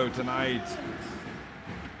anything to go tonight.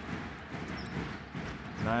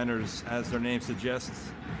 Niners, as their name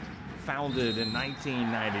suggests, founded in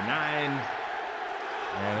 1999.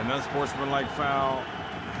 And an unsportsmanlike foul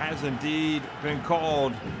has indeed been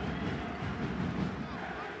called.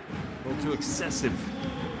 A little too excessive.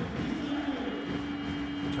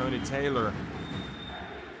 Tony Taylor.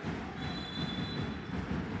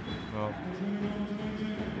 Well,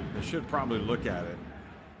 they should probably look at it.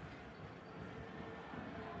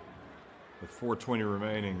 With 4:20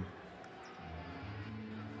 remaining.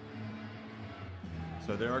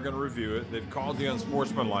 So they are going to review it. They've called the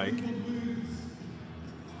unsportsmanlike.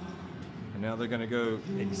 And now they're going to go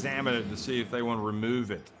examine it to see if they want to remove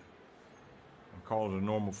it and call it a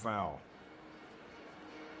normal foul.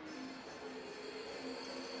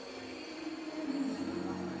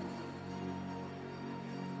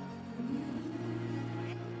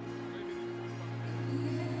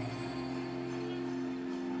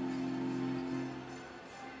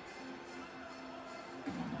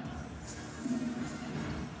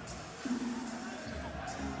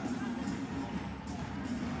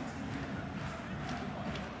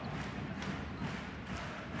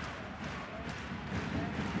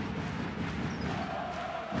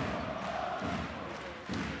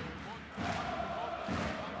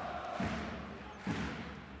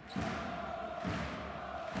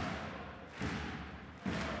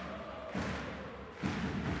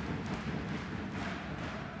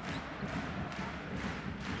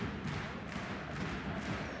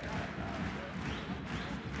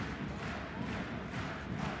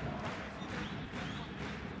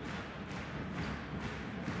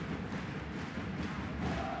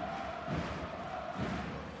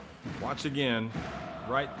 Watch again,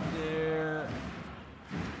 right there.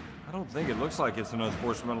 I don't think it looks like it's an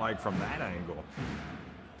unsportsmanlike from that angle.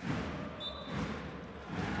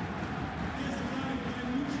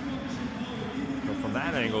 But from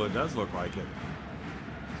that angle, it does look like it.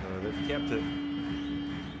 So they've kept it.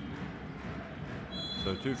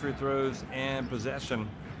 So 2 free throws and possession.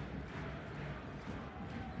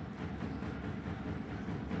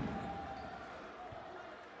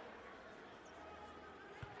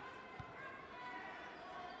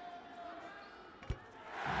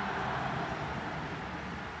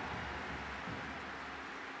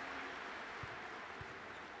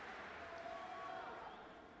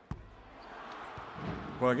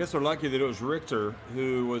 Well, I guess they're lucky that it was Richter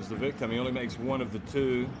who was the victim. He only makes 1 of the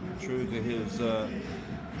 2, true to his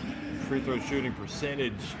free throw shooting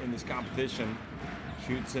percentage in this competition.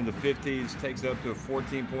 Shoots in the 50s, takes it up to a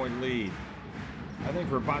 14-point lead. I think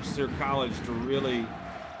for Bahcesehir College to really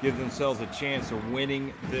give themselves a chance of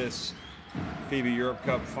winning this FIBA Europe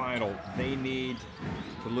Cup final, they need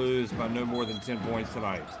to lose by no more than 10 points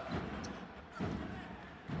tonight.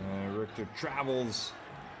 Richter travels.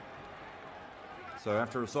 So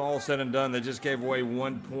after it's all said and done, they just gave away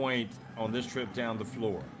 1 point on this trip down the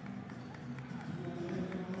floor.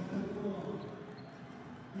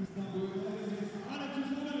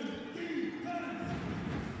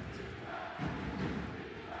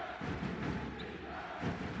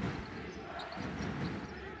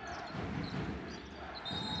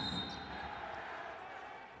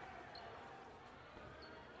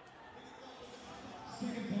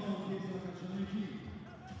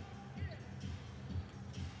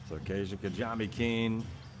 So Kasia Kajami-Keen.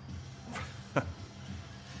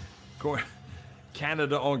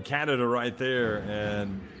 Canada on Canada right there.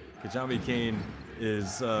 And Kajami-Keen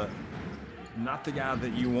is not the guy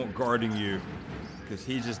that you want guarding you because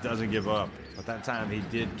he just doesn't give up. But that time he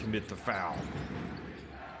did commit the foul.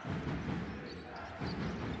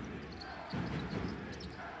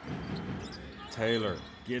 Taylor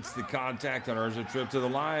gets the contact and earns a trip to the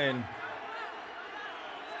line.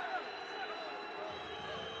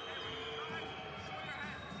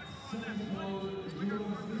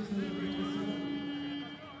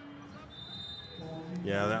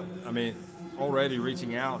 Yeah, I mean, already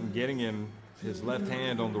reaching out and getting him his left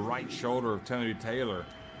hand on the right shoulder of Tony Taylor.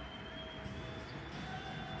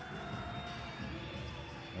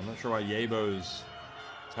 I'm not sure why Yabo's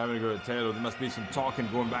having to go to Taylor. There must be some talking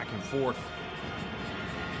going back and forth.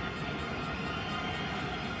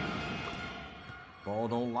 Ball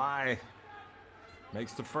don't lie.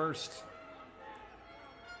 Makes the first.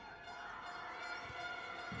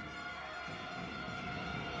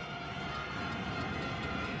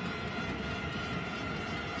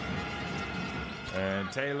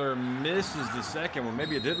 And Taylor misses the second one.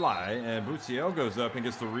 Maybe it did lie. And Bahcesehir goes up and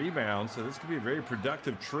gets the rebound. So this could be a very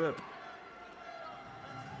productive trip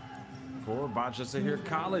for Bahcesehir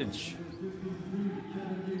College.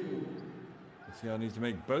 Bahcesehir needs to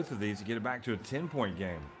make both of these to get it back to a 10-point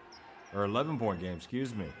game. Or 11-point game,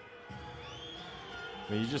 excuse me.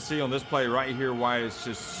 I mean, you just see on this play right here why it's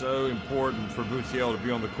just so important for Bahcesehir to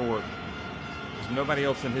be on the court. Because nobody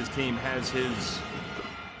else in his team has his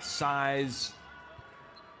size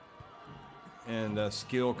and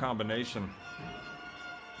skill combination.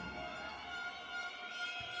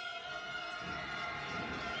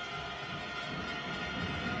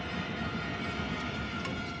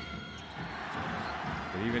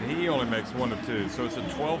 But even he only makes 1 of 2, so it's a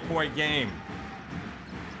 12-point game.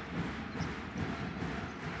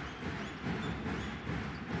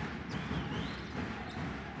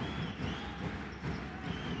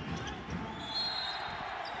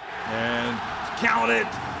 And count it,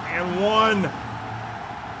 and 1.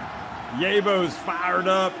 Yabo's fired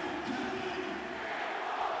up.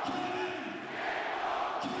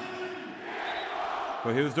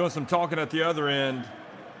 But he was doing some talking at the other end.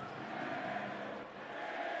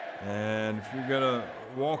 And if you're going to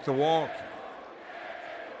walk the walk,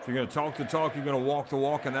 if you're going to talk the talk, you're going to walk the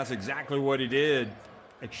walk, and that's exactly what he did.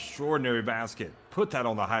 Extraordinary basket. Put that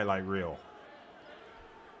on the highlight reel.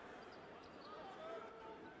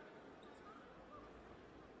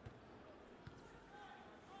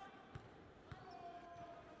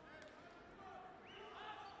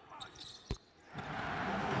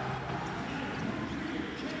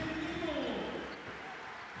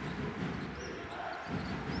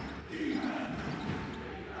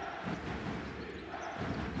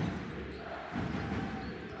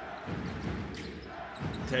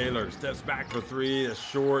 Taylor steps back for 3. That's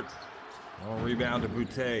short. On rebound to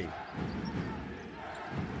Boutte.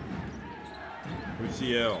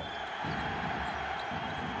 Buciel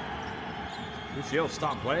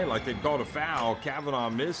stopped playing like they called a foul. Kavanaugh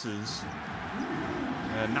misses.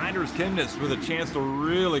 And Niners Chemnitz with a chance to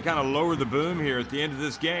really kind of lower the boom here at the end of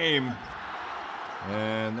this game.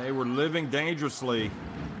 And they were living dangerously.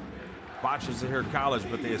 Bahcesehir College,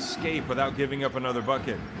 but they escape without giving up another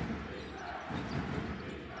bucket.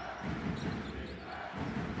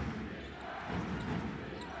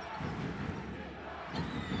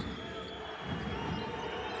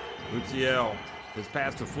 Buciel, his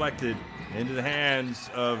pass deflected into the hands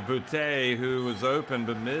of Boutte, who was open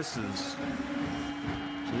but misses.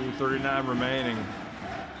 2:39 remaining.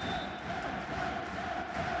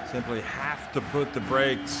 Simply have to put the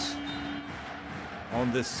brakes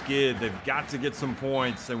on this skid. They've got to get some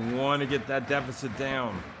points. They want to get that deficit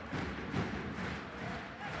down.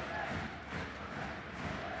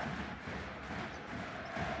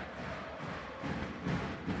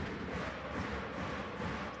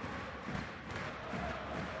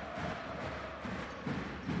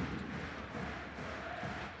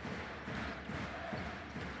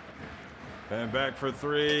 And back for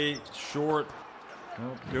 3, short.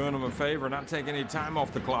 Well, doing them a favor, not taking any time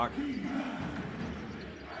off the clock.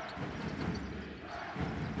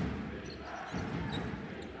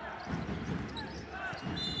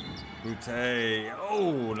 Boutte,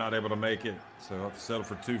 oh, not able to make it. So I'll have to settle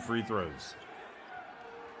for 2 free throws.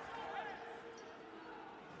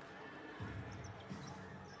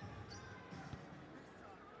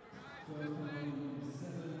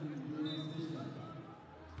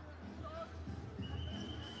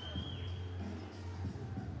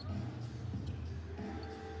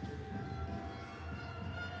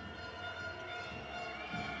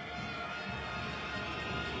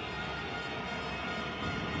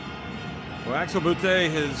 Well, Axel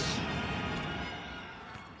Boutte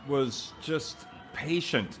was just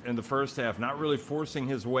patient in the first half, not really forcing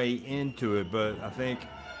his way into it, but I think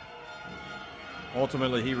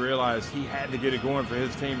ultimately he realized he had to get it going for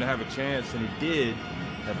his team to have a chance, and he did.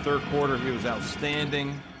 That third quarter, he was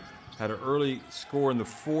outstanding. Had an early score in the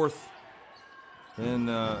fourth. Then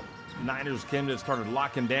Niners Chemnitz started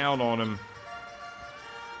locking down on him.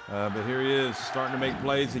 But here he is, starting to make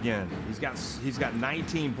plays again. He's got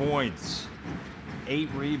 19 points, 8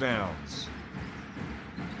 rebounds.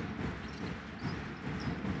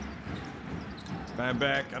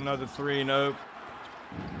 Back, another 3, nope.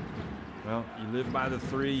 Well, you live by the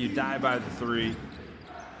 3, you die by the 3.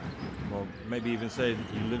 Well, maybe even say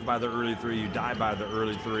you live by the early 3, you die by the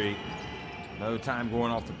early 3. No time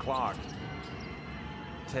going off the clock.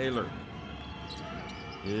 Taylor.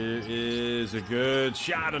 It is a good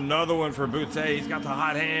shot. Another one for Boutte. He's got the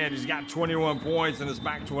hot hand. He's got 21 points, and it's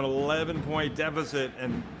back to an 11-point deficit.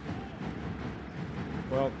 And,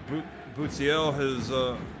 well, Buciel has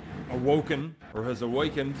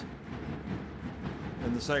awakened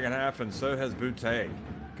in the second half, and so has Boutte.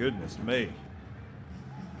 Goodness me.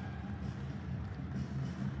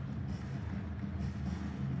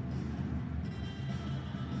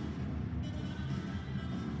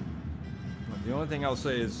 The only thing I'll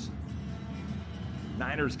say is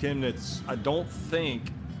Niners Chemnitz, I don't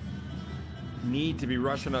think, need to be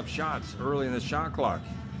rushing up shots early in the shot clock.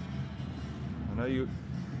 I know you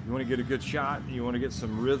You want to get a good shot, you want to get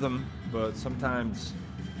some rhythm, but sometimes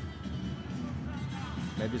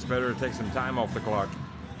maybe it's better to take some time off the clock.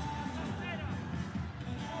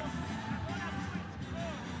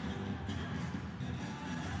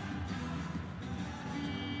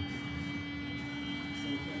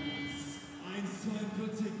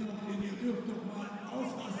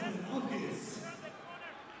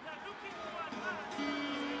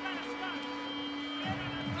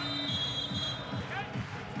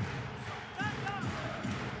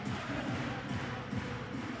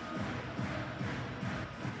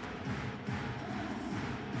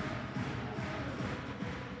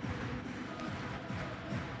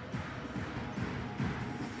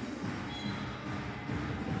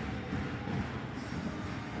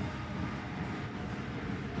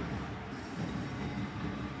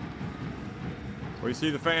 We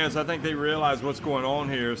see the fans, I think they realize what's going on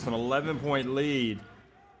here. It's an 11-point lead.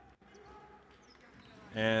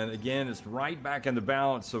 And again, it's right back in the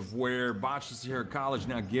balance of where Bahcesehir College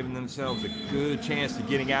now giving themselves a good chance to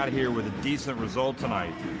getting out of here with a decent result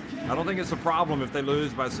tonight. I don't think it's a problem if they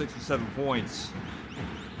lose by 6 or 7 points.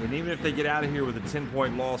 And even if they get out of here with a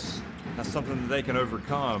 10-point loss, that's something that they can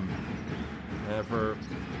overcome. For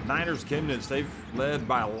Niners Chemnitz, they've led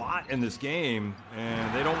by a lot in this game,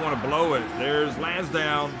 and they don't want to blow it. There's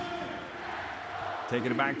Lansdowne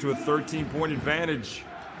taking it back to a 13-point advantage.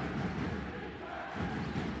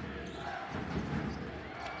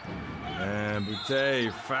 And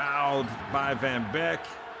Boutte fouled by Van Beck.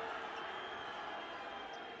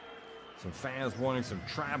 Some fans wanting some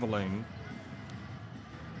traveling.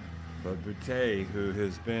 But Boutte, who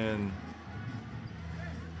has been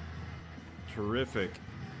terrific,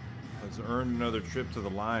 has earned another trip to the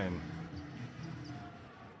line.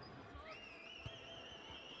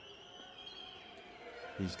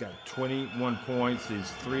 He's got 21 points.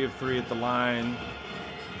 He's 3 of 3 at the line.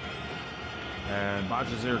 And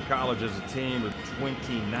Bahcesehir College as a team with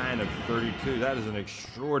 29 of 32. That is an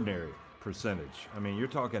extraordinary percentage. I mean, you're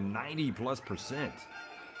talking 90+%.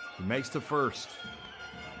 He makes the first.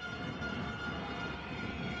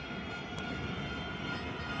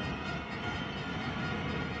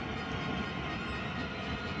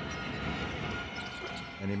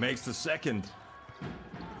 And he makes the second.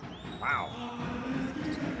 Wow.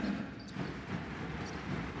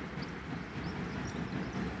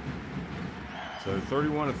 So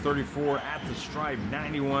 31 of 34 at the stripe,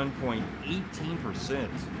 91.18%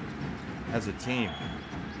 as a team.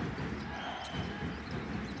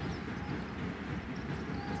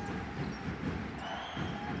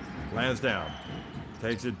 Lansdowne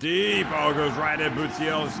takes it deep. Oh, goes right at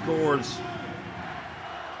Boutiel and scores.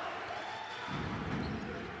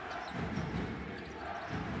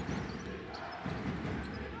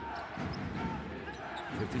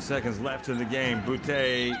 Seconds left in the game.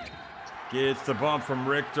 Boutte gets the bump from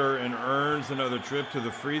Richter and earns another trip to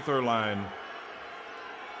the free throw line.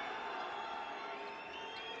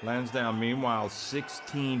 Lansdowne, meanwhile,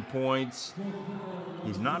 16 points.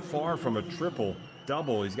 He's not far from a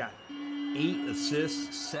triple-double. He's got 8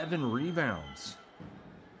 assists, 7 rebounds.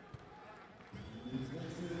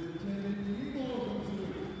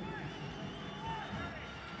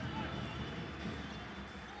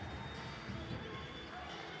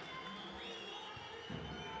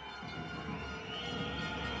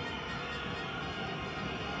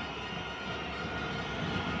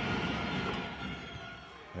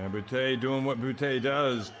 And Boutte doing what Boutte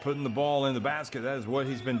does, putting the ball in the basket. That is what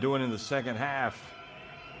he's been doing in the second half.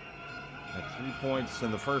 At 3 points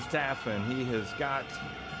in the first half, and he has got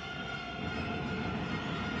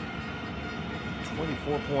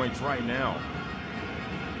 24 points right now.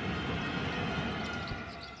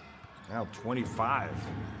 Now 25.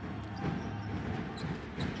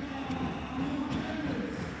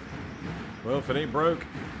 Well, if it ain't broke,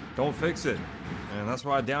 don't fix it. And that's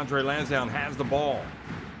why DeAndre Lansdowne has the ball.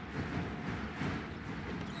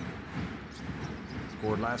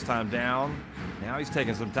 Scored last time down. Now he's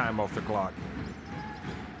taking some time off the clock.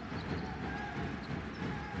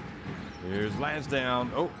 Here's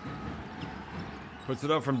Lansdowne. Oh. Puts it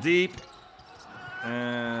up from deep.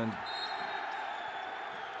 And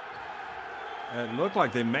it looked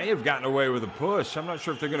like they may have gotten away with a push. I'm not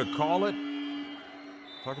sure if they're going to call it.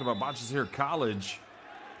 Talking about Bahcesehir College.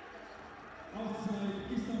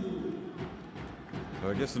 So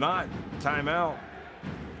I guess not. Timeout.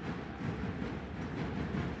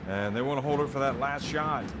 And they want to hold it for that last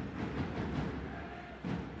shot.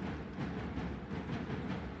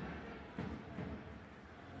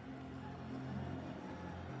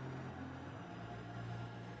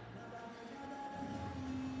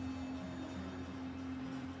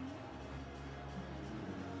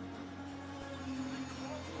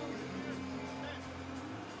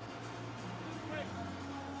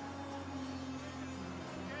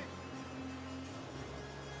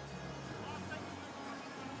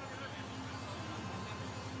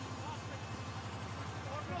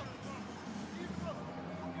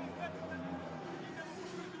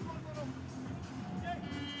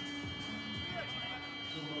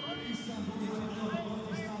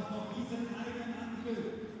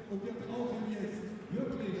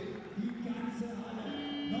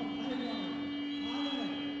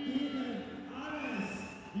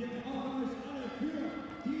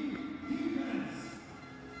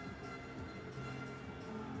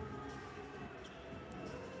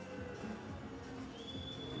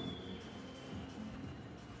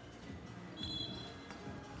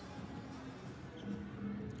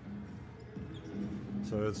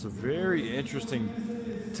 So it's a very interesting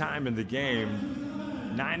time in the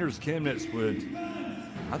game. Niners Chemnitz would,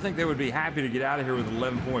 I think they would be happy to get out of here with an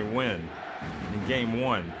 11-point win in game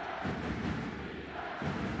 1.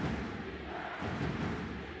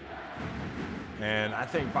 And I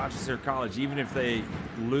think Bahcesehir College, even if they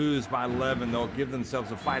lose by 11, they'll give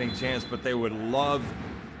themselves a fighting chance, but they would love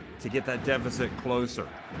to get that deficit closer.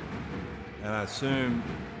 And I assume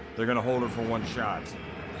they're going to hold it for one shot.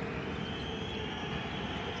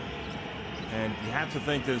 And you have to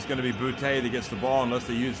think that it's going to be Boutte that gets the ball unless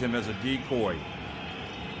they use him as a decoy.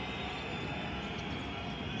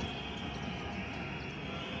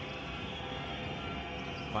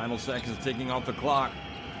 Final seconds ticking off the clock.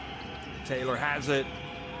 Taylor has it.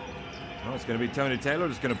 Oh, it's going to be Tony Taylor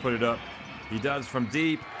that's going to put it up. He does from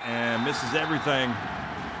deep and misses everything.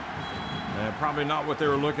 And probably not what they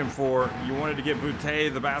were looking for. You wanted to get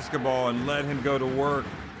Boutte the basketball and let him go to work.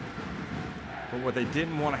 But what they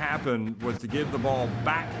didn't want to happen was to give the ball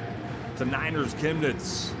back to Niners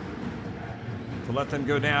Chemnitz to let them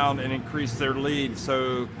go down and increase their lead.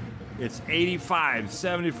 So it's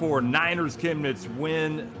 85-74. Niners Chemnitz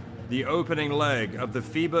win the opening leg of the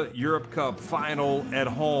FIBA Europe Cup final at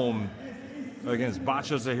home against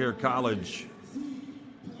Bahcesehir College.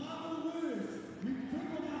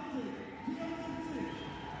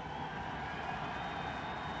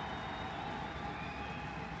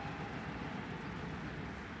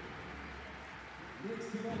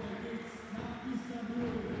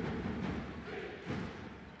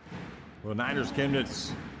 Well, Niners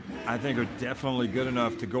Chemnitz, I think, are definitely good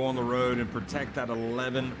enough to go on the road and protect that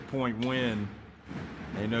 11-point win.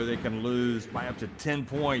 They know they can lose by up to 10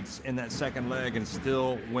 points in that second leg and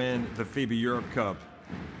still win the FIBA Europe Cup.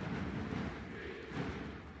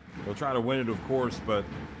 They'll try to win it, of course, but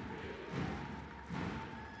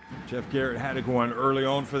Jeff Garrett had it going early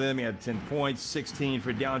on for them. He had 10 points, 16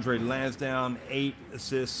 for DeAndre Lansdowne, 8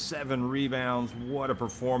 assists, 7 rebounds. What a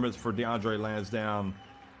performance for DeAndre Lansdowne.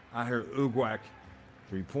 Ahir Ugwak,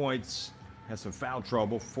 3 points, had some foul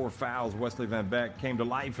trouble, 4 fouls. Wesley Van Beck came to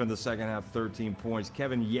life in the second half, 13 points.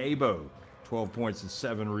 Kevin Yabo, 12 points and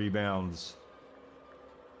 7 rebounds.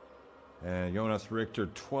 And Jonas Richter,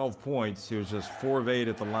 12 points. He was just 4 of 8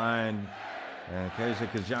 at the line. And Kaisa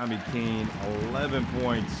Kajami Keene, 11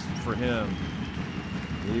 points for him.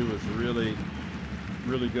 He was really,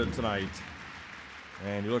 really good tonight.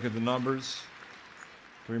 And you look at the numbers,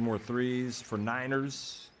 3 more threes for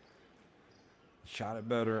Niners. Shot it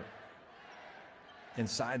better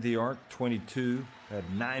inside the arc, 22. Had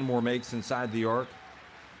 9 more makes inside the arc.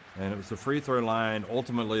 And it was the free throw line.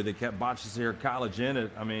 Ultimately, they kept Bahcesehir College in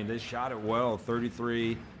it. I mean, they shot it well,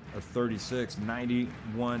 33 of 36, 91%.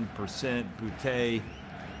 Boutte, a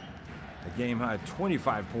game high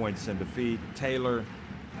 25 points in defeat. Taylor,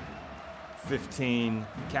 15.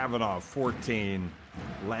 Kavanaugh, 14.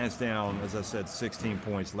 Lansdowne, as I said, 16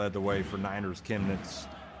 points, led the way for Niners Chemnitz.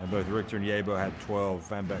 And both Richter and Yabo had 12,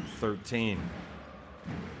 Van Beck 13.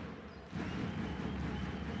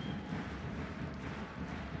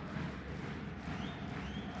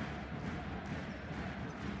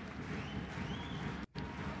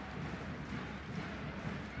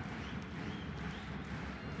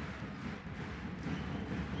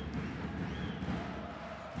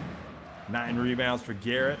 Nine rebounds for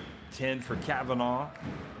Garrett, 10 for Kavanaugh.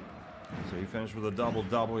 So he finished with a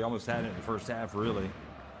double-double. He almost had it in the first half, really.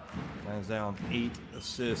 Lansdowne, 8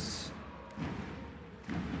 assists,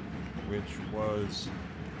 which was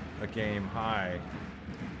a game high.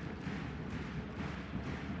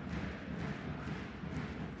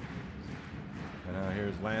 And now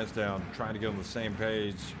here's Lansdowne trying to get on the same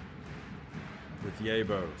page with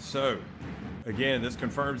Yabo. So, again, this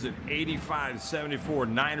confirms it. 85-74.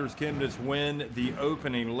 Niners Chemnitz win the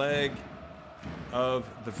opening leg of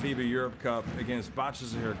the FIBA Europe Cup against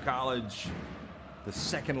Bahcesehir College. The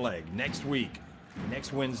second leg next week,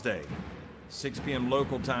 next Wednesday, 6 p.m.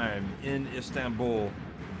 local time in Istanbul.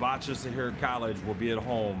 Bahcesehir College will be at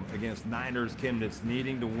home against Niners Chemnitz,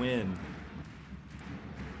 needing to win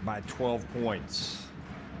by 12 points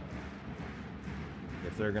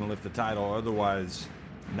if they're going to lift the title. Otherwise,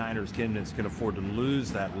 Niners Chemnitz can afford to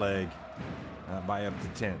lose that leg by up to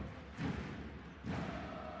 10.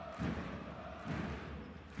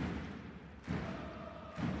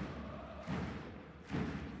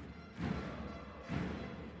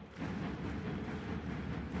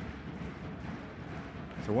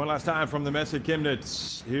 So one last time from the Messe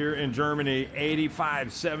Chemnitz here in Germany,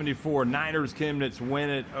 85-74. Niners Chemnitz win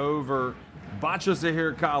it over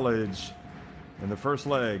Bahcesehir College in the first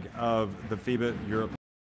leg of the FIBA Europe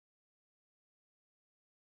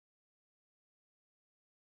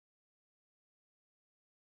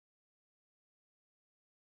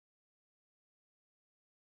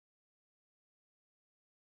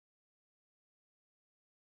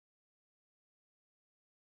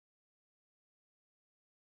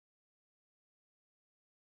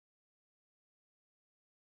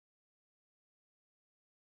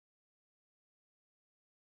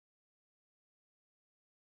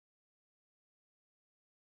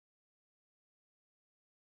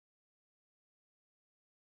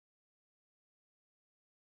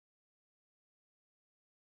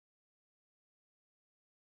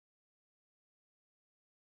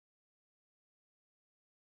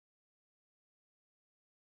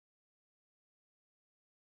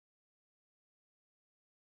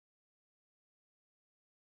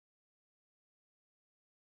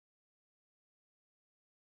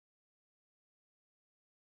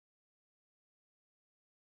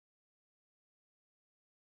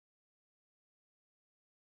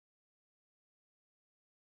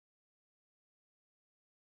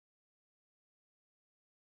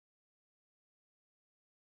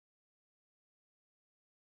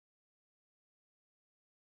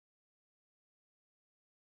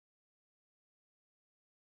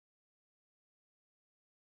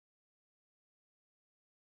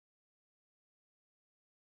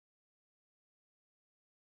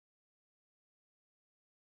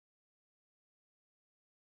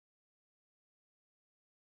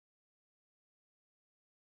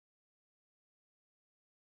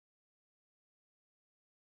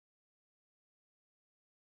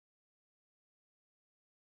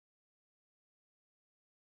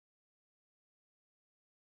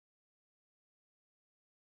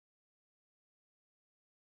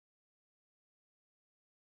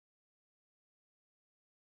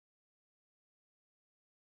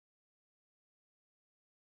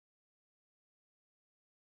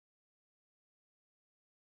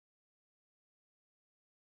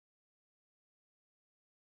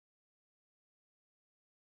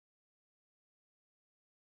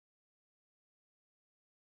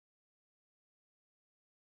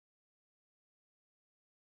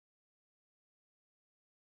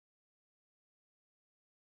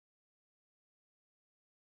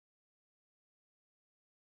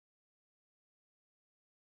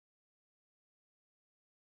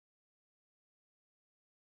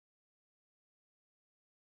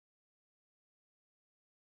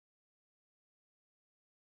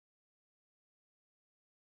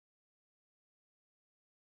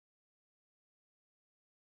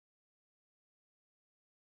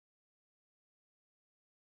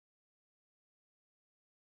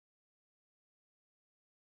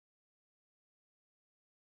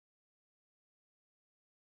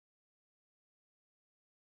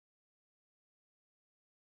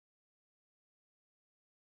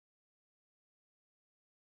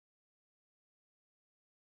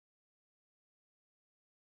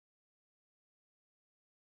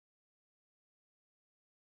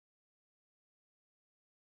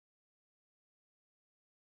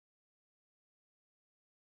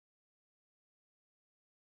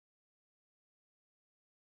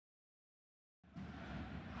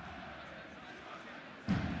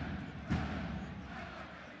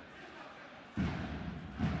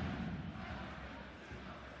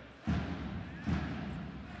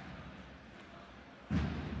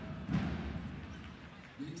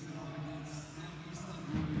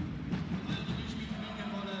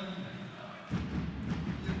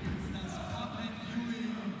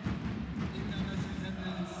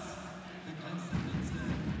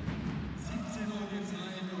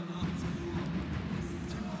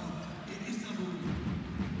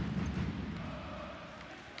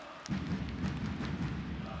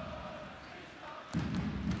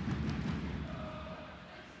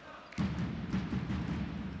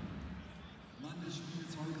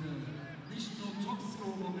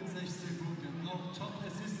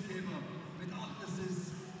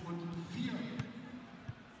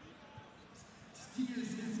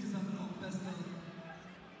Stils insgesamt auch bester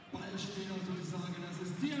Ballspieler sozusagen. Das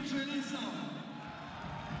ist Bahcesehir.